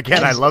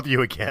 Again, I love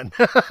you again.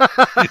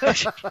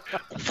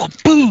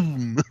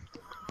 Boom!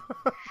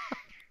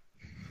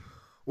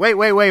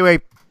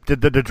 Wait.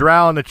 The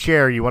drow in the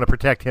chair, you want to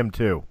protect him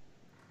too?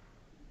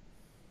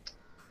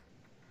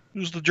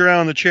 Who's the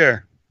drow in the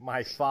chair?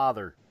 My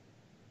father.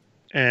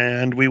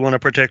 And we want to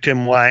protect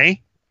him.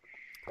 Why?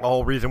 The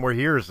whole reason we're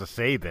here is to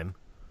save him.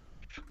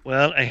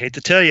 Well, I hate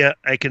to tell you,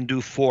 I can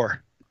do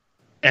 4.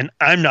 And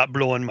I'm not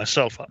blowing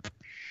myself up.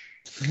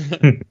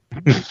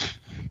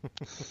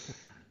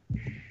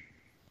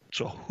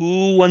 So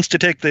who wants to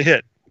take the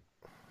hit?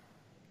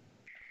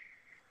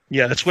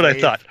 Yeah, that's what I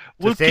thought.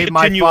 To save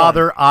my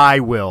father, I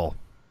will.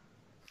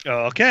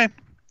 Okay.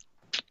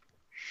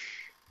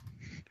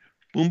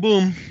 Boom,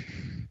 boom.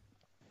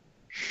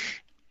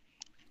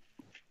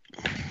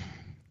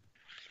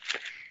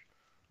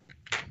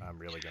 I'm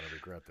really going to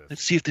regret this.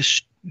 Let's see if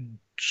this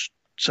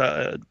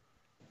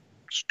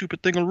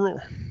stupid thing will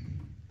roll.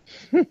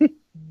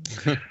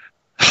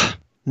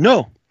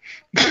 No.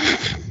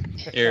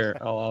 Here,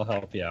 I'll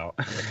help you out.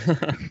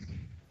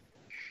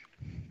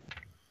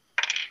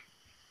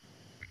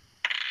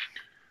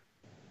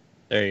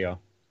 There you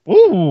go.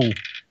 Ooh.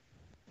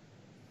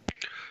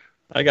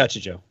 I got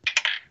you, Joe.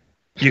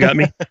 You got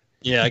me?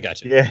 Yeah, I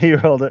got you. Yeah, you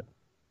rolled it.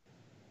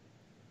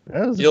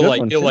 That was a good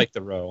one, You'll too. like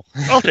the row.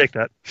 I'll take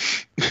that.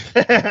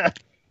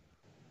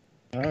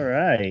 All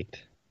right.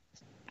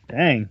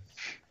 Dang.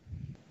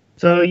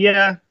 So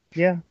yeah.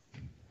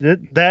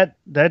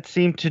 That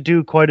seemed to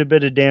do quite a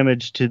bit of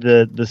damage to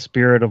the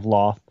spirit of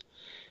Loth.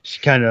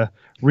 She kind of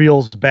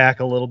reels back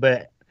a little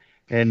bit,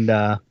 and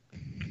that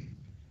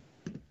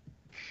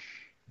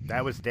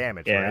was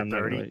damage, Yeah, right? I'm not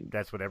 30. really-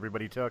 That's what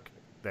everybody took.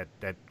 That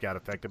got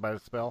affected by the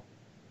spell.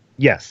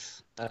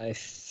 yes. I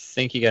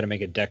think you got to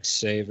make a dex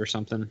save or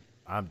something.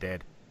 I'm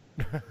dead.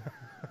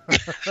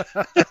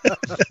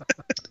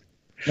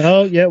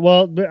 Oh yeah.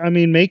 Well, I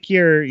mean, make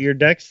your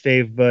dex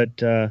save,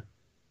 but you're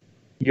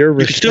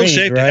You can still restrained,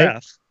 save right?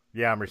 half.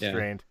 Yeah, I'm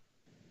restrained.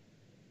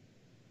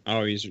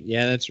 Oh,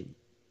 that's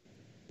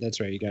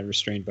right. You got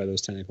restrained by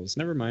those tentacles.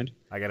 Never mind.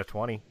 I got a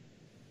 20.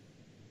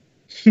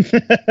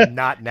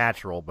 Not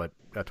natural, but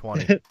a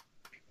 20.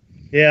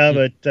 Yeah,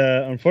 but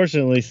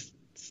unfortunately,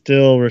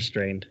 still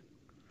restrained.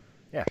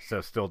 Yeah,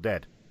 so still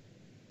dead.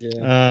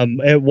 Yeah.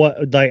 At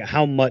what? Like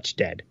how much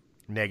dead?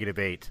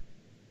 -8.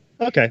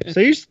 Okay, so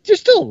you're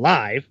still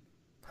alive.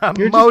 I'm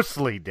You're just-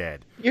 mostly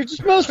dead. You're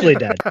just mostly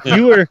dead.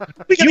 You were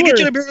We gotta You get were-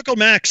 you to Miracle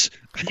Max.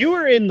 you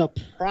were in the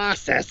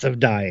process of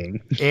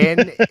dying. In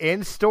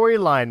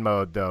storyline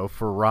mode, though,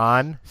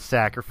 Ferran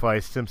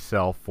sacrificed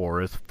himself for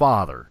his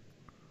father.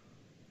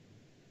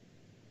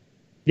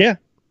 Yeah.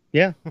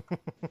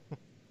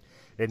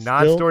 In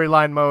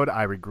non-storyline mode,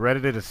 I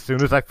regretted it as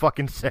soon as I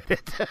fucking said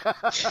it.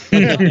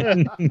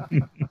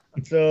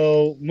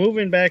 So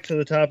moving back to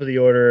the top of the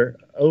order.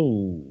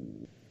 Oh.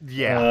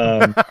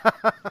 Yeah.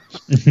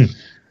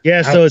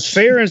 Yeah. So it's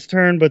Farron's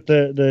turn, but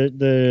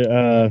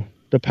the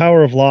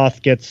power of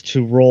Loth gets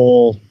to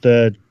roll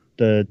the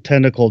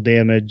tentacle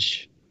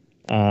damage,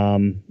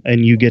 and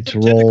you get to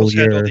roll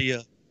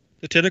The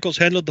tentacles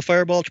handled the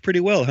fireballs pretty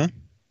well, huh?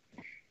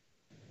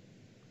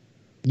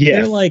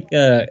 They're Yeah. like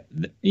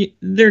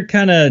they're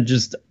kind of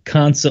just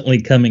constantly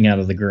coming out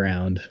of the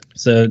ground.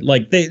 So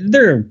like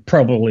there are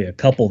probably a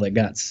couple that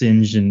got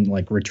singed and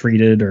like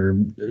retreated or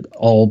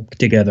all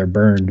together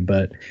burned,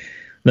 but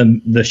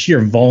the sheer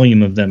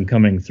volume of them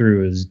coming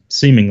through is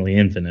seemingly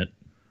infinite.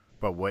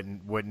 But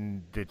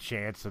wouldn't the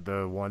chance of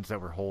the ones that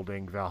were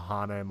holding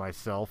Valhalla and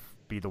myself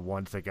be the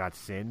ones that got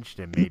singed,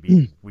 and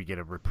maybe we get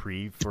a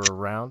reprieve for a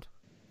round?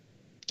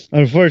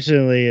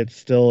 Unfortunately, it's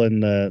still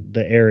in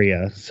the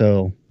area.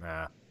 So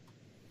Nah.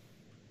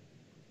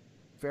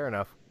 Fair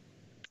enough.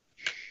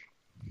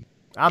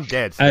 I'm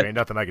dead, so there ain't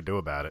nothing I can do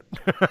about it.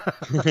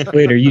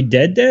 Wait, are you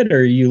dead, or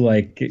are you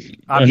like?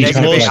 I'm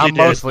unconscious?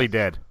 mostly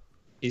dead.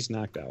 He's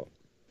knocked out.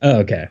 Oh,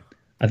 okay.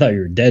 I thought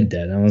you were dead.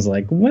 I was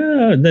like,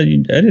 well, I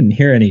didn't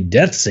hear any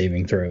death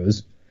saving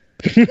throws.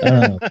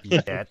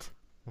 Yet.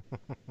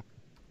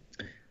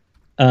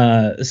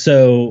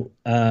 So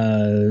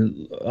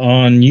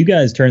on you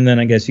guys' turn, then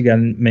I guess you got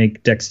to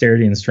make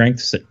dexterity and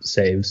strength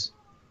saves.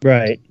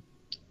 right.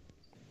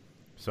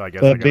 So I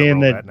guess I But gotta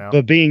roll that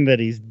now. being that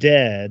he's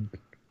dead.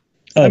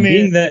 Oh, I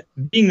mean-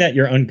 being that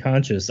you're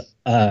unconscious,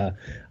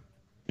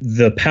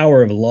 the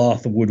power of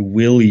Loth would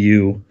will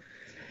you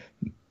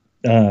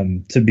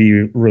to be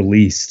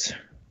released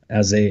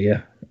as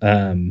a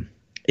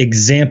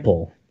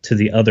example to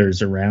the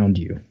others around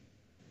you.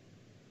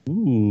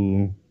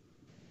 Ooh.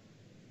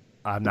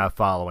 I'm not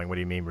following. What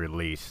do you mean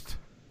released?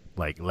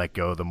 Like let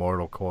go of the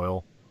mortal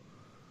coil?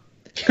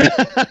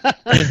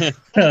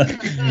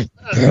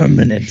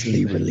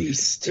 Permanently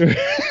released.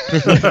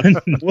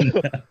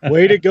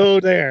 Way to go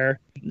there.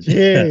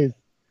 Jeez.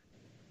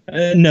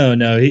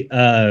 No.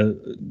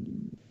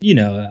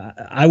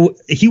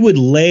 He would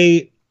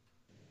lay.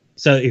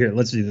 So here,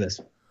 let's do this.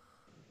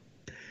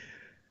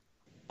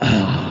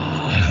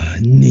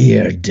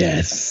 Near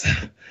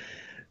death.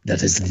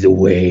 That is the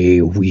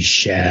way we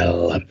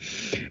shall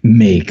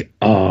make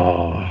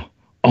our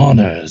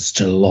honors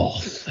to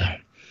Loth.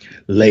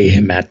 Lay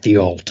him at the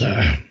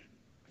altar.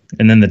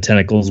 And then the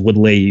tentacles would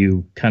lay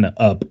you kind of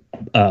up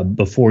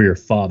before your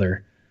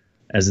father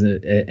as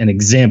an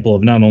example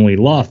of not only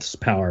Loth's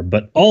power,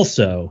 but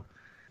also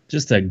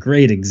just a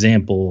great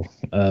example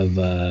of,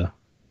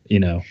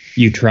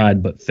 you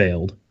tried but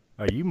failed.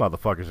 Oh, you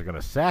motherfuckers are going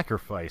to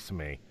sacrifice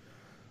me.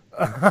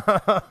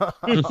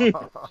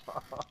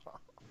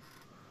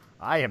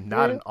 I am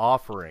not an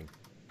offering.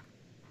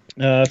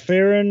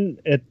 Farron,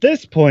 at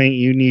this point,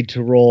 you need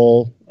to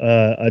roll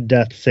a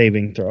death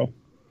saving throw,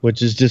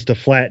 which is just a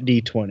flat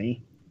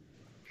D20.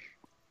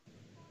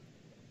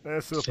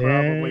 This will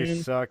probably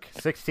And- suck.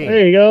 16.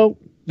 There you go.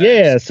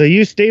 Yeah, so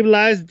you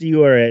stabilized.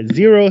 You are at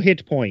 0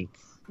 hit points.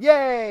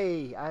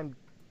 Yay! I'm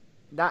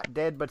not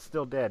dead, but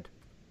still dead.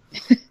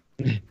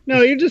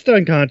 No, you're just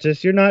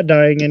unconscious. You're not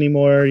dying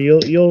anymore.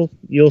 You'll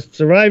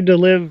survive to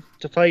live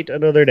to fight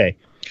another day.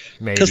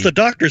 Maybe. Because the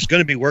doctor's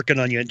going to be working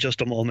on you in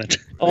just a moment.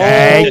 Oh,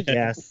 Hey.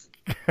 yes.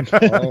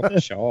 Oh,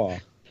 sure.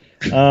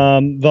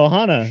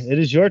 Valhana, it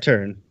is your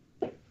turn.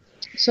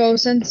 So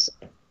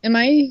am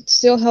I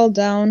still held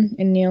down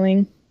and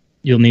kneeling?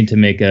 You'll need to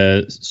make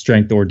a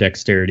strength or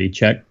dexterity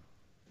check.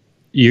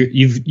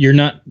 You're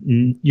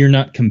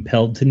not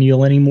compelled to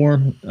kneel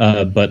anymore,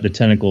 but the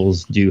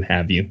tentacles do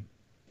have you.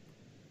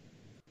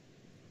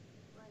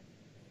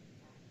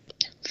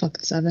 Fuck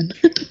 7.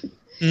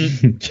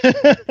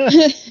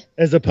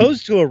 As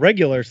opposed to a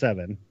regular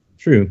 7.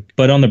 True,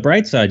 but on the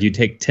bright side, you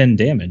take 10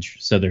 damage,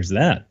 so there's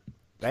that.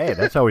 Hey,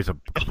 that's always a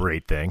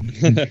great thing.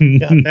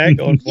 Got that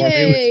going for me,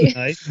 Yay. which is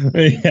nice.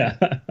 Yeah.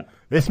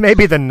 This may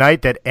be the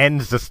night that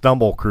ends the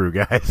Stumble Crew,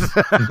 guys.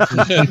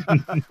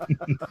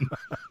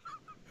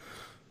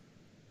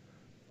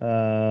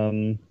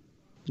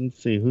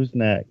 Let's see, who's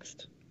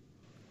next?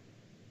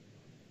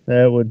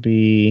 That would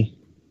be...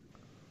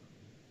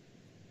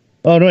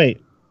 Oh, no,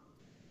 wait.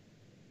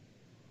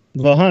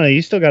 Valhana,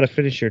 you still got to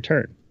finish your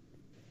turn.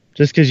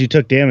 Just because you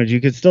took damage,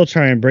 you could still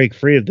try and break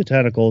free of the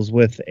tentacles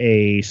with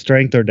a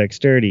strength or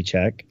dexterity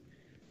check.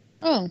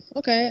 Oh,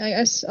 okay. I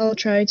guess I'll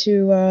try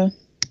to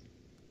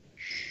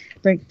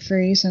break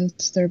free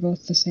since they're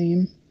both the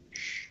same.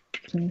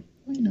 So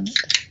why not?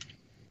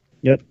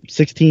 Yep,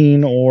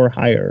 16 or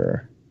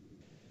higher.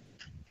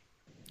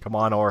 Come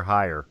on, or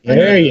higher.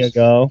 There you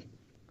go.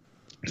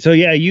 So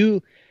yeah,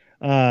 you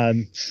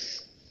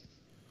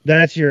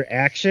that's your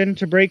action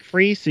to break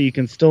free, so you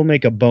can still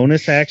make a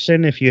bonus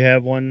action if you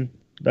have one.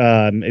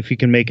 If you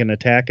can make an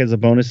attack as a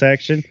bonus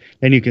action,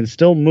 and you can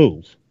still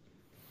move.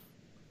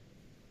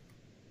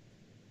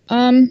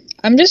 I'm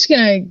just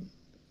gonna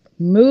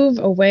move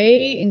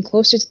away and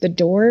closer to the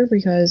door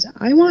because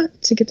I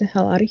want to get the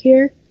hell out of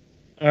here.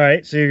 All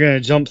right, so you're gonna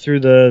jump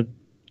through the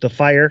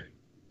fire.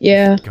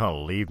 Yeah.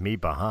 Gonna leave me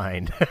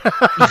behind.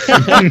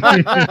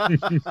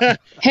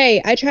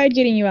 Hey, I tried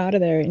getting you out of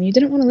there and you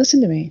didn't want to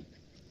listen to me.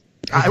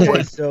 I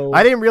was. So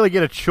I didn't really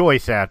get a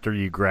choice after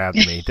you grabbed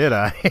me, did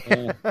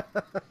I?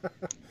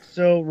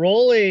 So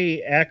roll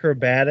a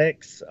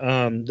acrobatics.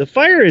 The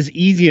fire is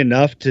easy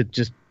enough to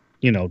just,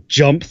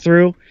 jump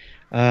through.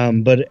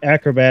 But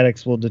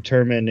acrobatics will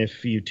determine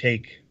if you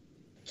take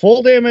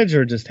full damage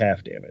or just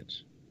half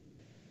damage.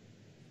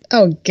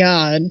 Oh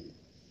God.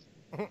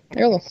 I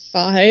rolled a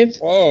 5.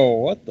 Whoa,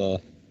 what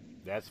the?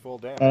 That's full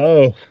damage.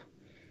 Oh.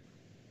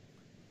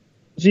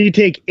 So you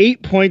take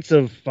 8 points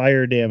of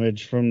fire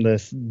damage from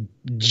this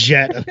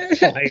jet of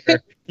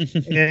fire.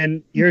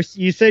 And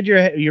you said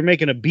you're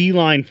making a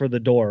beeline for the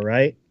door,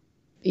 right?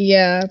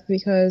 Yeah,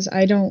 because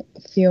I don't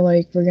feel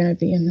like we're gonna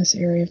be in this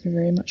area for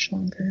very much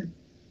longer.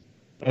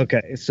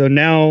 Okay, so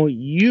now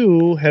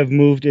you have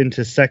moved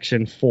into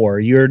section 4.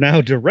 You're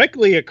now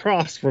directly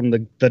across from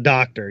the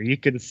doctor. You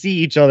can see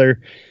each other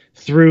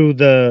through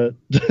the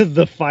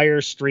fire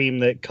stream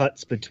that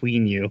cuts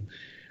between you.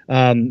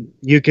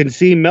 You can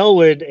see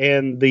Melwood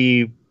and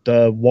the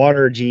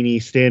water genie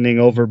standing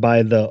over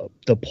by the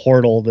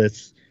portal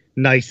that's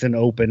nice and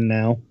open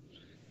now.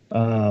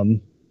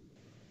 And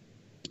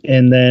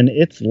then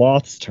it's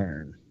Loth's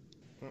turn.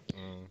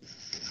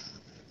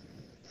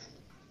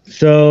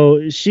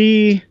 So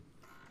she,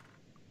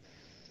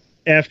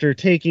 after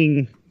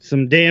taking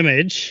some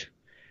damage,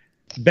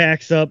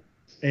 backs up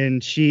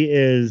and she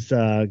is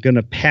going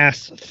to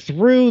pass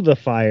through the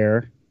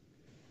fire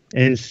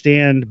and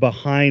stand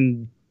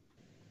behind,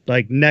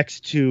 like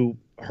next to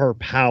her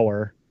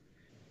power.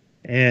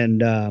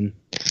 And actually,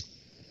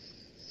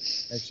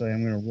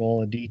 I'm going to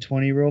roll a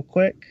d20 real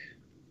quick.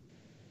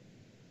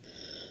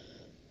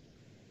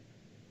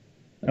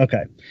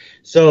 Okay.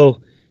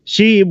 So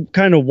she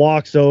kind of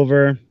walks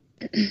over,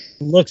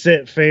 looks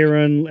at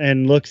Faerun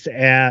and looks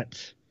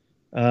at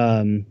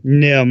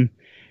Nim,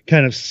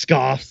 kind of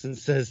scoffs and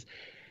says,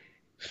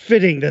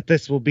 "Fitting that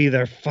this will be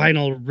their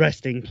final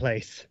resting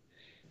place."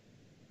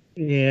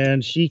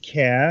 And she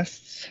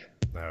casts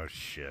Oh,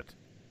 shit.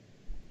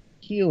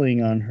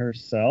 healing on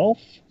herself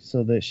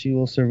so that she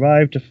will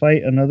survive to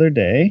fight another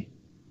day.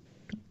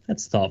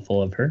 That's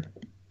thoughtful of her.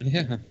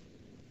 Yeah.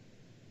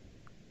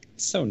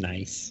 So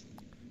nice.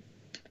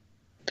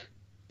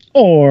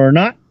 Or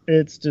not.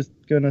 It's just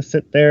going to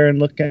sit there and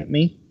look at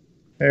me.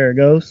 There it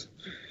goes.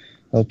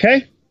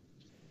 Okay.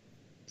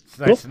 It's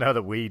nice to know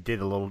that we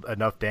did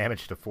enough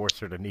damage to force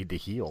her to need to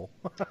heal.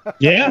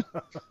 Yeah.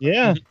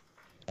 Yeah.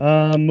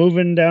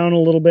 Moving down a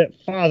little bit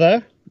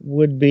farther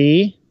would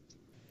be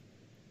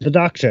the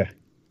doctor.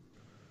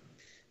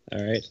 All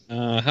right.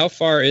 How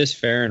far is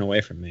Farron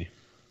away from me?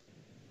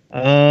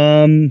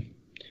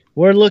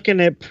 We're looking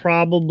at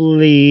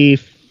probably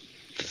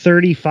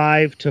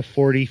 35 to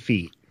 40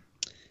 feet.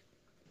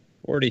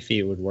 40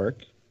 feet would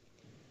work.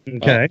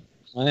 Okay.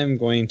 I'm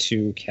going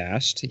to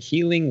cast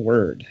Healing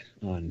Word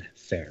on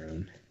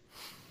Farron,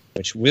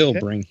 which will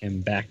bring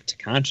him back to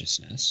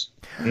consciousness.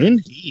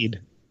 Indeed.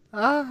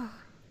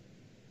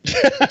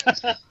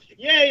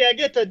 Yay, I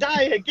get to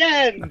die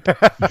again.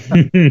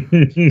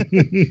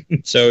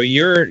 So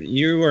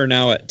you are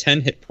now at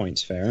 10 hit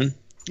points, Farron.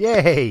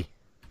 Yay!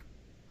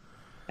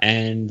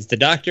 And the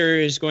doctor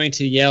is going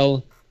to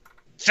yell,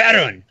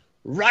 "Farron,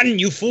 run,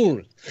 you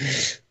fool!"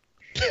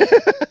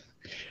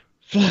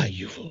 Fly,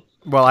 you fool.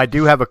 Well, I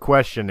do have a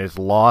question. Is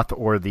Loth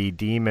or the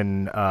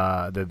demon,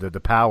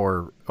 the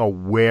power,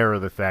 aware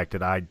of the fact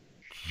that I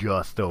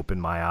just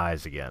opened my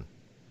eyes again?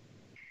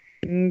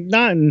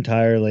 Not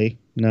entirely,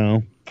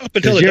 no. Up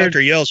until the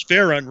doctor yells,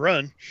 "Farron,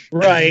 run!"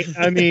 Right.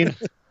 I mean,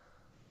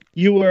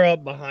 you were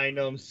up behind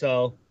them,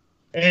 so,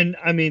 and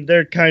I mean,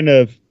 they're kind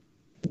of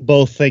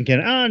both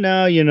thinking, "Oh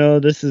no,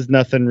 this is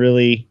nothing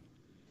really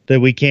that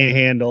we can't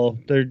handle."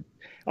 They're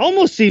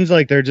almost seems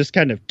like they're just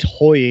kind of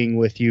toying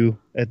with you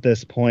at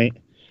this point.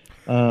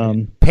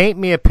 Paint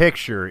me a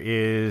picture.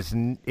 Is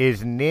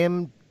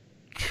Nim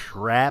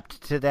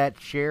trapped to that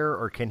chair,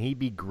 or can he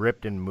be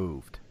gripped and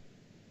moved?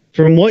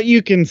 From what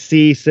you can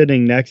see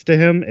sitting next to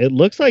him, it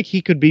looks like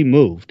he could be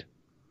moved.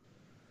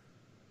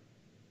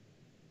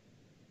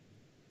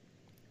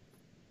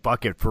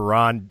 Bucket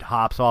Farron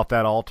hops off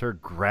that altar,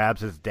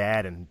 grabs his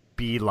dad, and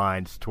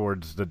beelines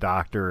towards the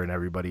doctor and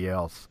everybody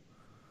else.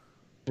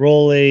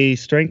 Roll a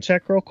strength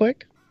check real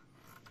quick.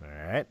 All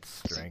right,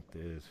 strength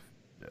is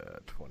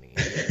 20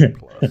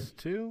 plus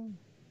 2.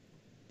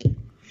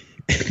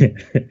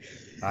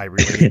 I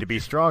really need to be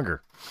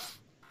stronger.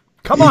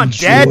 Come on,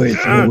 Dad! Enjoy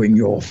throwing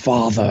your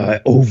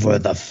father over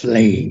the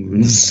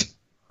flames.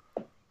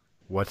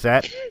 What's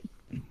that?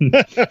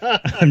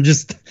 I'm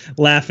just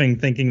laughing,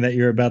 thinking that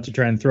you're about to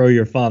try and throw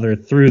your father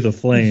through the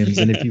flames,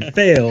 and if you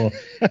fail,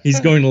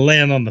 he's going to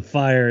land on the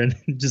fire and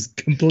just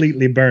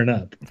completely burn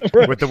up.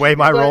 With the way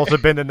my rolls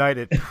have been tonight,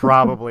 it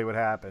probably would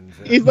happen.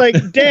 He's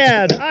like,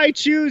 "Dad, I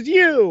choose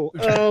you."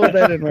 Oh,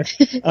 that didn't work.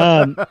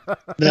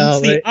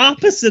 That's the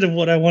opposite of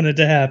what I wanted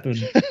to happen.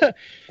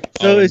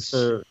 So it's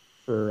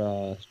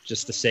for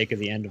just the sake of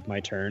the end of my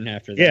turn.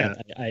 After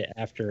that,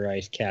 after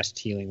I cast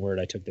Healing Word,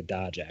 I took the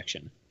dodge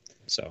action.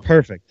 So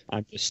perfect.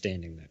 I'm just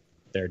standing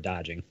there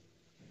dodging.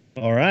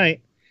 All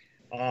right.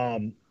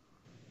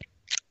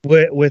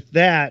 With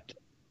that,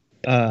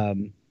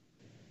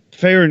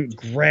 Farron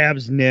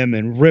grabs Nim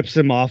and rips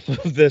him off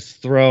of this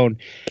throne.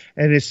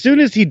 And as soon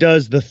as he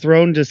does, the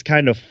throne just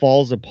kind of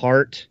falls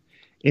apart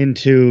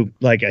into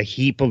like a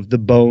heap of the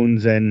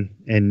bones and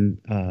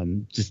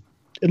just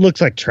it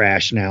looks like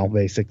trash now,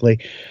 basically.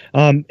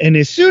 And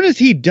as soon as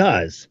he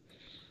does,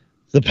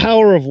 the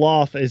power of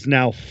Loth is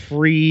now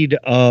freed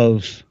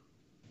of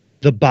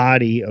the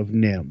body of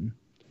Nim.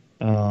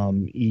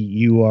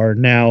 You are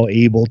now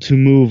able to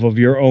move of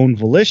your own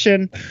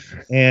volition,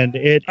 and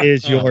it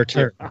is your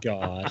turn.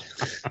 God.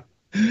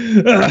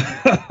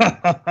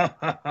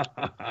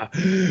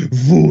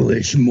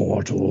 Foolish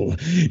mortal,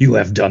 you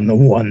have done the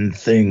one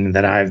thing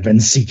that I've been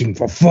seeking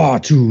for far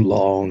too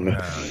long.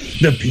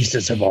 The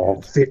pieces have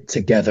all fit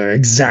together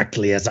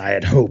exactly as I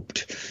had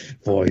hoped.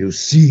 For you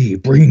see,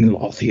 bringing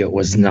Loth here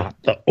was not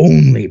the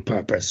only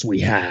purpose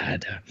we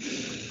had.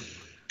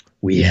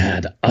 We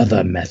had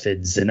other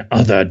methods and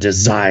other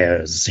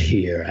desires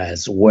here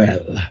as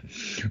well.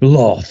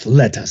 Loth,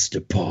 let us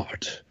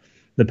depart.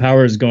 The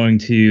power is going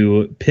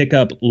to pick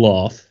up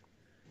Loth,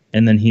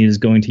 and then he is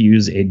going to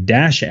use a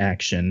dash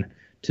action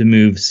to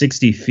move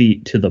 60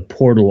 feet to the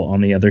portal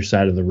on the other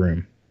side of the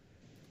room.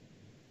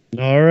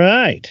 All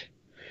right.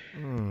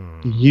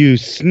 You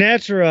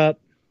snatch her up,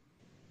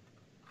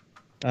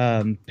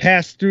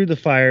 pass through the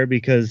fire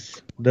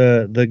because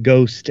the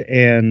ghost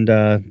and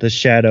the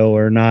shadow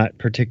are not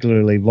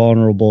particularly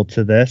vulnerable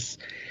to this.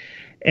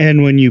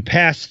 And when you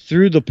pass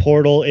through the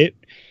portal, it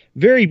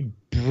very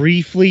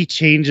briefly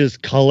changes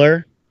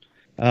color.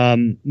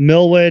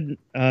 Millwood,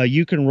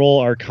 you can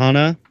roll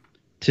Arcana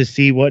to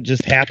see what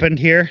just happened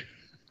here.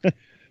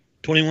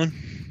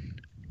 21.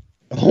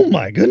 Oh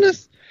my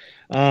goodness.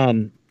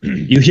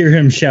 You hear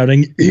him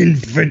shouting,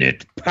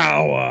 "Infinite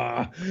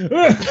power!"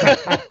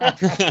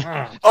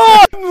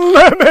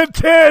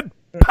 Unlimited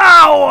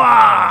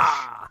power!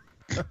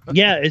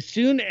 Yeah, as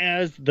soon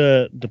as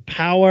the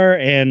power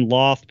and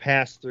Loth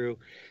pass through,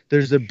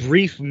 there's a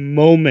brief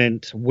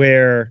moment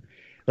where,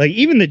 like,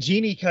 even the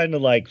genie kind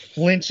of like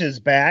flinches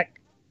back,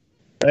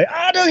 like,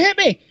 don't hit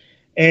me!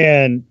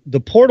 And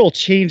the portal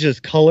changes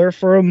color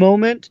for a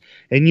moment,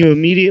 and you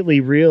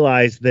immediately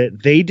realize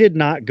that they did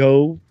not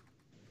go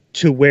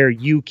to where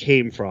you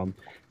came from.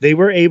 They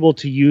were able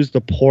to use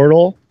the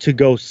portal to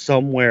go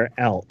somewhere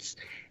else.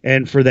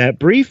 And for that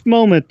brief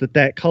moment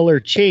that color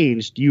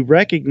changed, you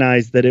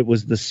recognize that it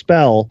was the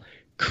spell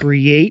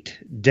Create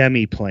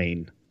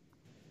Demiplane.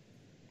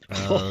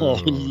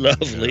 Oh,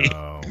 lovely.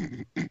 No.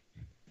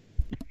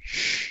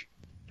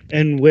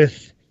 And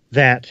with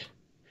that,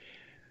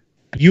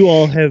 you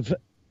all have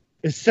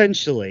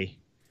essentially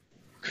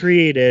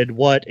created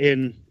what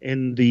in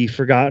the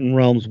Forgotten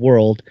Realms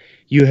world,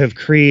 you have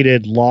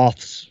created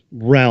Loth's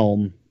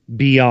realm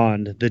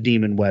beyond the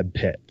Demon Web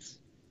Pits.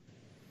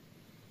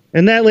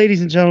 And that, ladies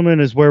and gentlemen,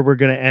 is where we're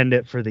going to end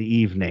it for the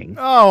evening.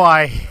 Oh,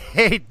 I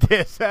hate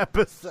this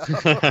episode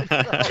so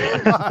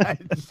much.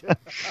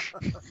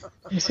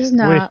 This is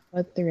not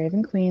what the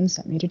Raven Queen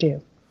sent me to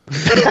do.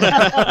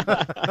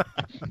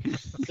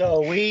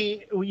 So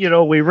we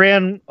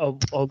ran a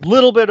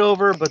little bit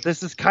over, but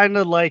this is kind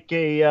of like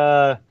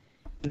a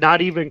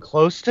not even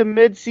close to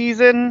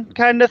mid-season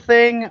kind of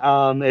thing.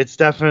 It's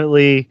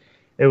definitely,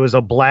 it was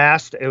a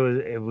blast.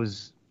 It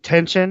was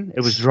tension.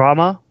 It was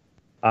drama.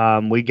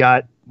 We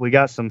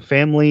got some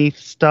family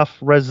stuff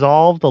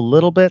resolved a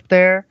little bit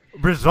there.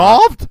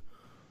 Resolved?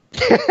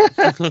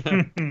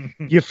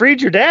 You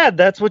freed your dad.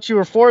 That's what you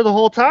were for the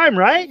whole time,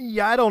 right?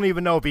 Yeah, I don't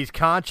even know if he's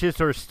conscious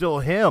or still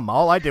him.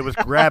 All I did was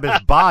grab his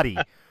body.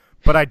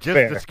 But I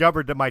just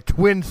discovered that my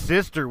twin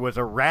sister was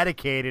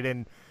eradicated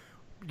and,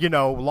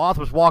 Loth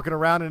was walking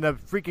around in a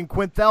freaking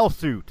Quinthel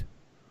suit.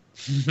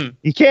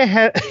 You can't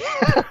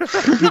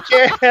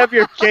have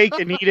your cake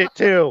and eat it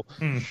too.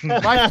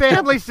 My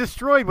family's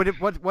destroyed.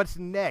 What's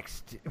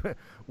next?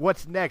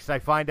 What's next? I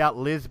find out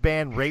Liz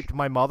Band raped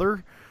my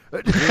mother?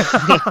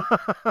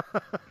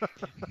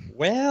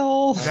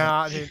 Well,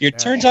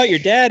 turns out your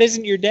dad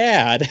isn't your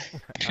dad.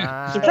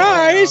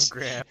 Surprise!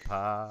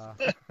 Grandpa.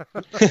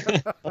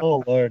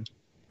 Oh, Lord.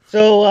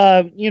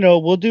 So,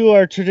 we'll do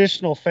our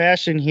traditional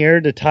fashion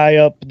here to tie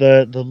up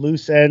the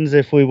loose ends,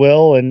 if we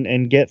will,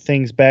 and get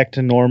things back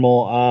to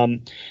normal.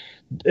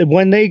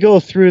 When they go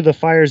through, the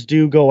fires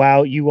do go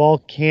out. You all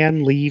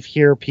can leave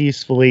here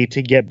peacefully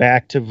to get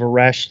back to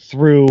Varesh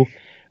through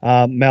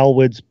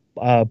Melwood's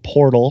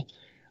portal.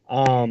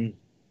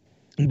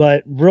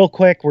 But real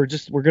quick, we're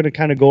going to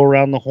kind of go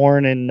around the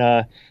horn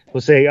and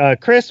we'll say,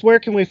 Chris, where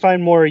can we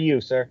find more of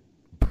you, sir?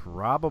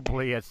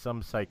 Probably at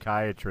some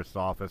psychiatrist's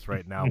office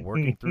right now,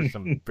 working through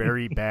some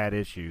very bad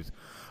issues.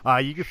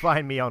 You can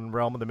find me on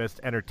Realm of the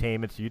Mist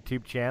Entertainment's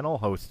YouTube channel,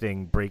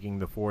 hosting Breaking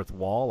the Fourth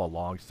Wall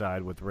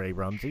alongside with Ray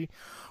Rumsey,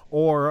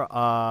 or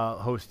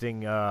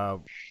hosting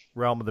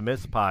Realm of the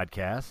Mist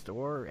podcast,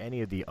 or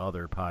any of the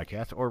other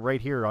podcasts, or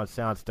right here on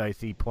Sounds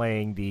Dicey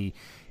playing the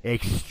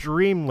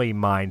extremely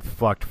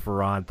mind-fucked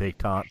Ferrante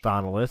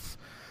Thonalis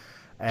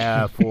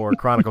for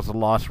Chronicles of the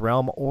Lost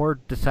Realm, or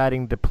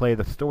deciding to play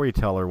the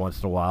storyteller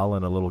once in a while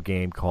in a little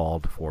game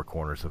called Four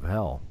Corners of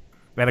Hell.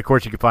 And, of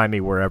course, you can find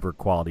me wherever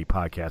quality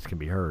podcasts can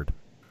be heard.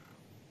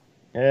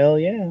 Hell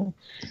yeah.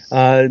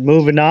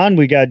 Moving on,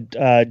 we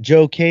got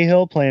Joe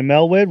Cahill playing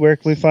Melwood. Where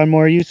can we find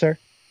more of you, sir?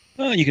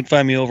 You can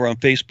find me over on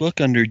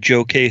Facebook under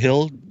Joe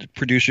Cahill,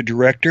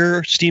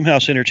 producer-director,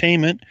 Steamhouse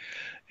Entertainment.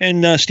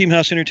 And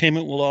Steamhouse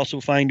Entertainment will also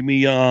find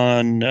me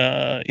on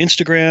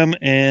Instagram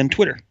and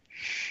Twitter.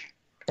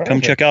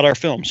 Come check out our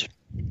films.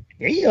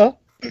 Yeah.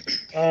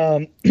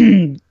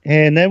 And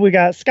then we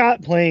got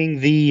Scott playing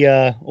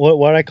the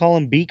what I call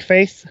him, Beak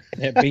Face.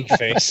 Yeah, Beak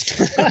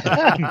Face.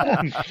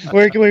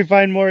 Where can we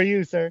find more of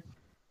you, sir?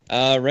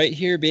 Right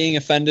here, being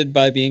offended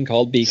by being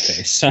called Beak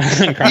Face.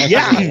 Chronicles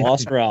of the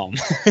Lost Realm.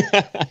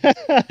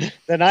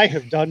 Then I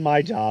have done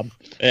my job.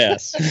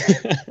 Yes.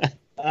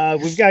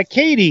 We've got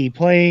Katie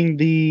playing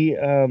the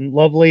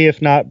lovely,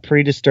 if not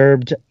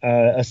pre-disturbed,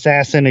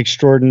 assassin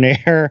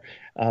extraordinaire,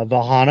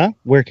 Vahana.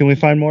 Where can we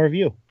find more of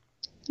you?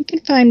 You can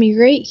find me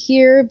right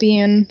here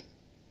being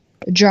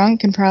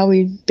drunk and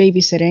probably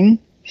babysitting.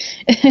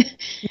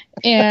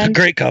 And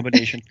Great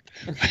combination.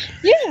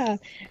 yeah.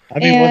 I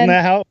mean, wasn't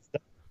that how?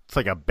 It's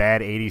like a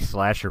bad 80s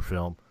slasher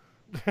film.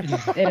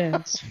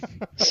 It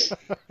is.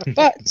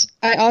 But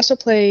I also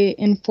play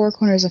in Four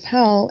Corners of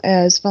Hell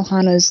as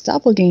Valhana's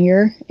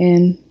doppelganger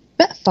in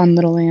that fun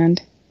little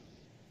land.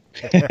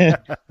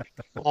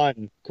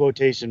 Fun,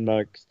 quotation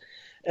marks.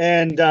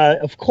 And,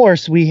 of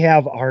course, we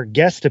have our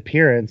guest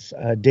appearance,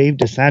 Dave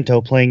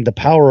DeSanto, playing the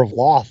Power of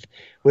Loth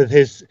with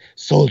his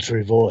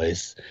sultry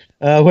voice.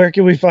 Where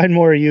can we find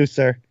more of you,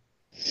 sir?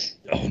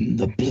 On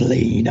the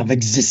plane of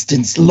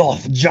existence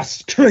Loth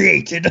just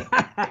created.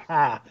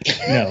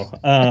 No.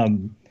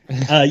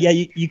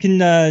 You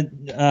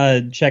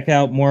can check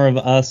out more of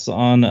us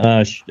on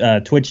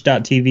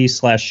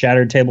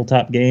twitch.tv/Shattered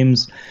Tabletop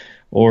Games,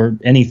 or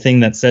anything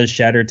that says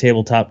Shattered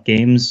Tabletop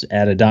Games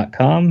at a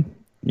 .com.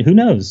 Who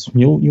knows?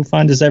 You'll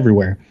find us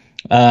everywhere.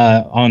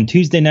 On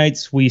Tuesday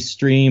nights, we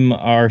stream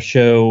our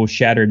show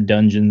Shattered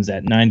Dungeons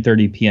at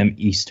 9:30 p.m.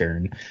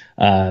 Eastern.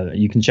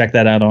 You can check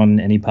that out on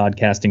any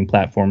podcasting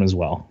platform as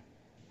well.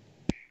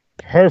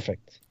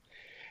 Perfect.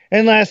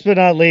 And last but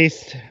not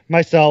least,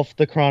 myself,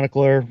 the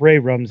chronicler, Ray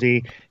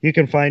Rumsey. You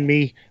can find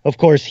me, of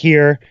course,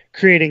 here,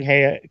 creating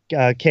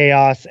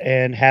chaos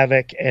and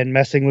havoc and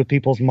messing with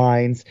people's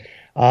minds.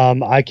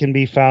 I can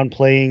be found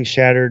playing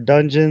Shattered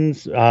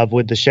Dungeons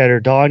with the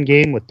Shattered Dawn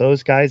game with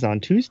those guys on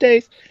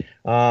Tuesdays.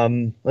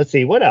 Let's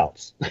see, what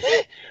else?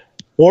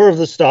 War of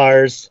the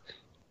Stars,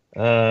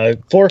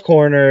 Four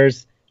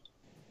Corners.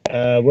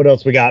 What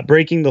else we got?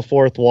 Breaking the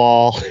Fourth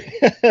Wall.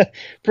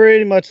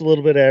 Pretty much a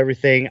little bit of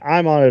everything.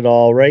 I'm on it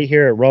all right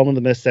here at Realm of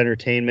the Mists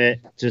Entertainment.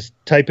 Just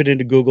type it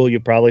into Google.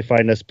 You'll probably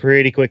find us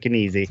pretty quick and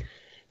easy.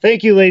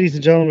 Thank you, ladies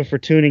and gentlemen, for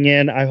tuning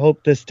in. I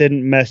hope this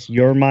didn't mess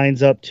your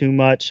minds up too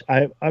much.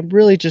 I'm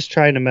really just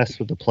trying to mess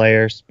with the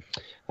players.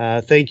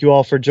 Thank you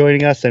all for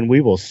joining us, and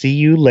we will see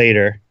you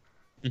later.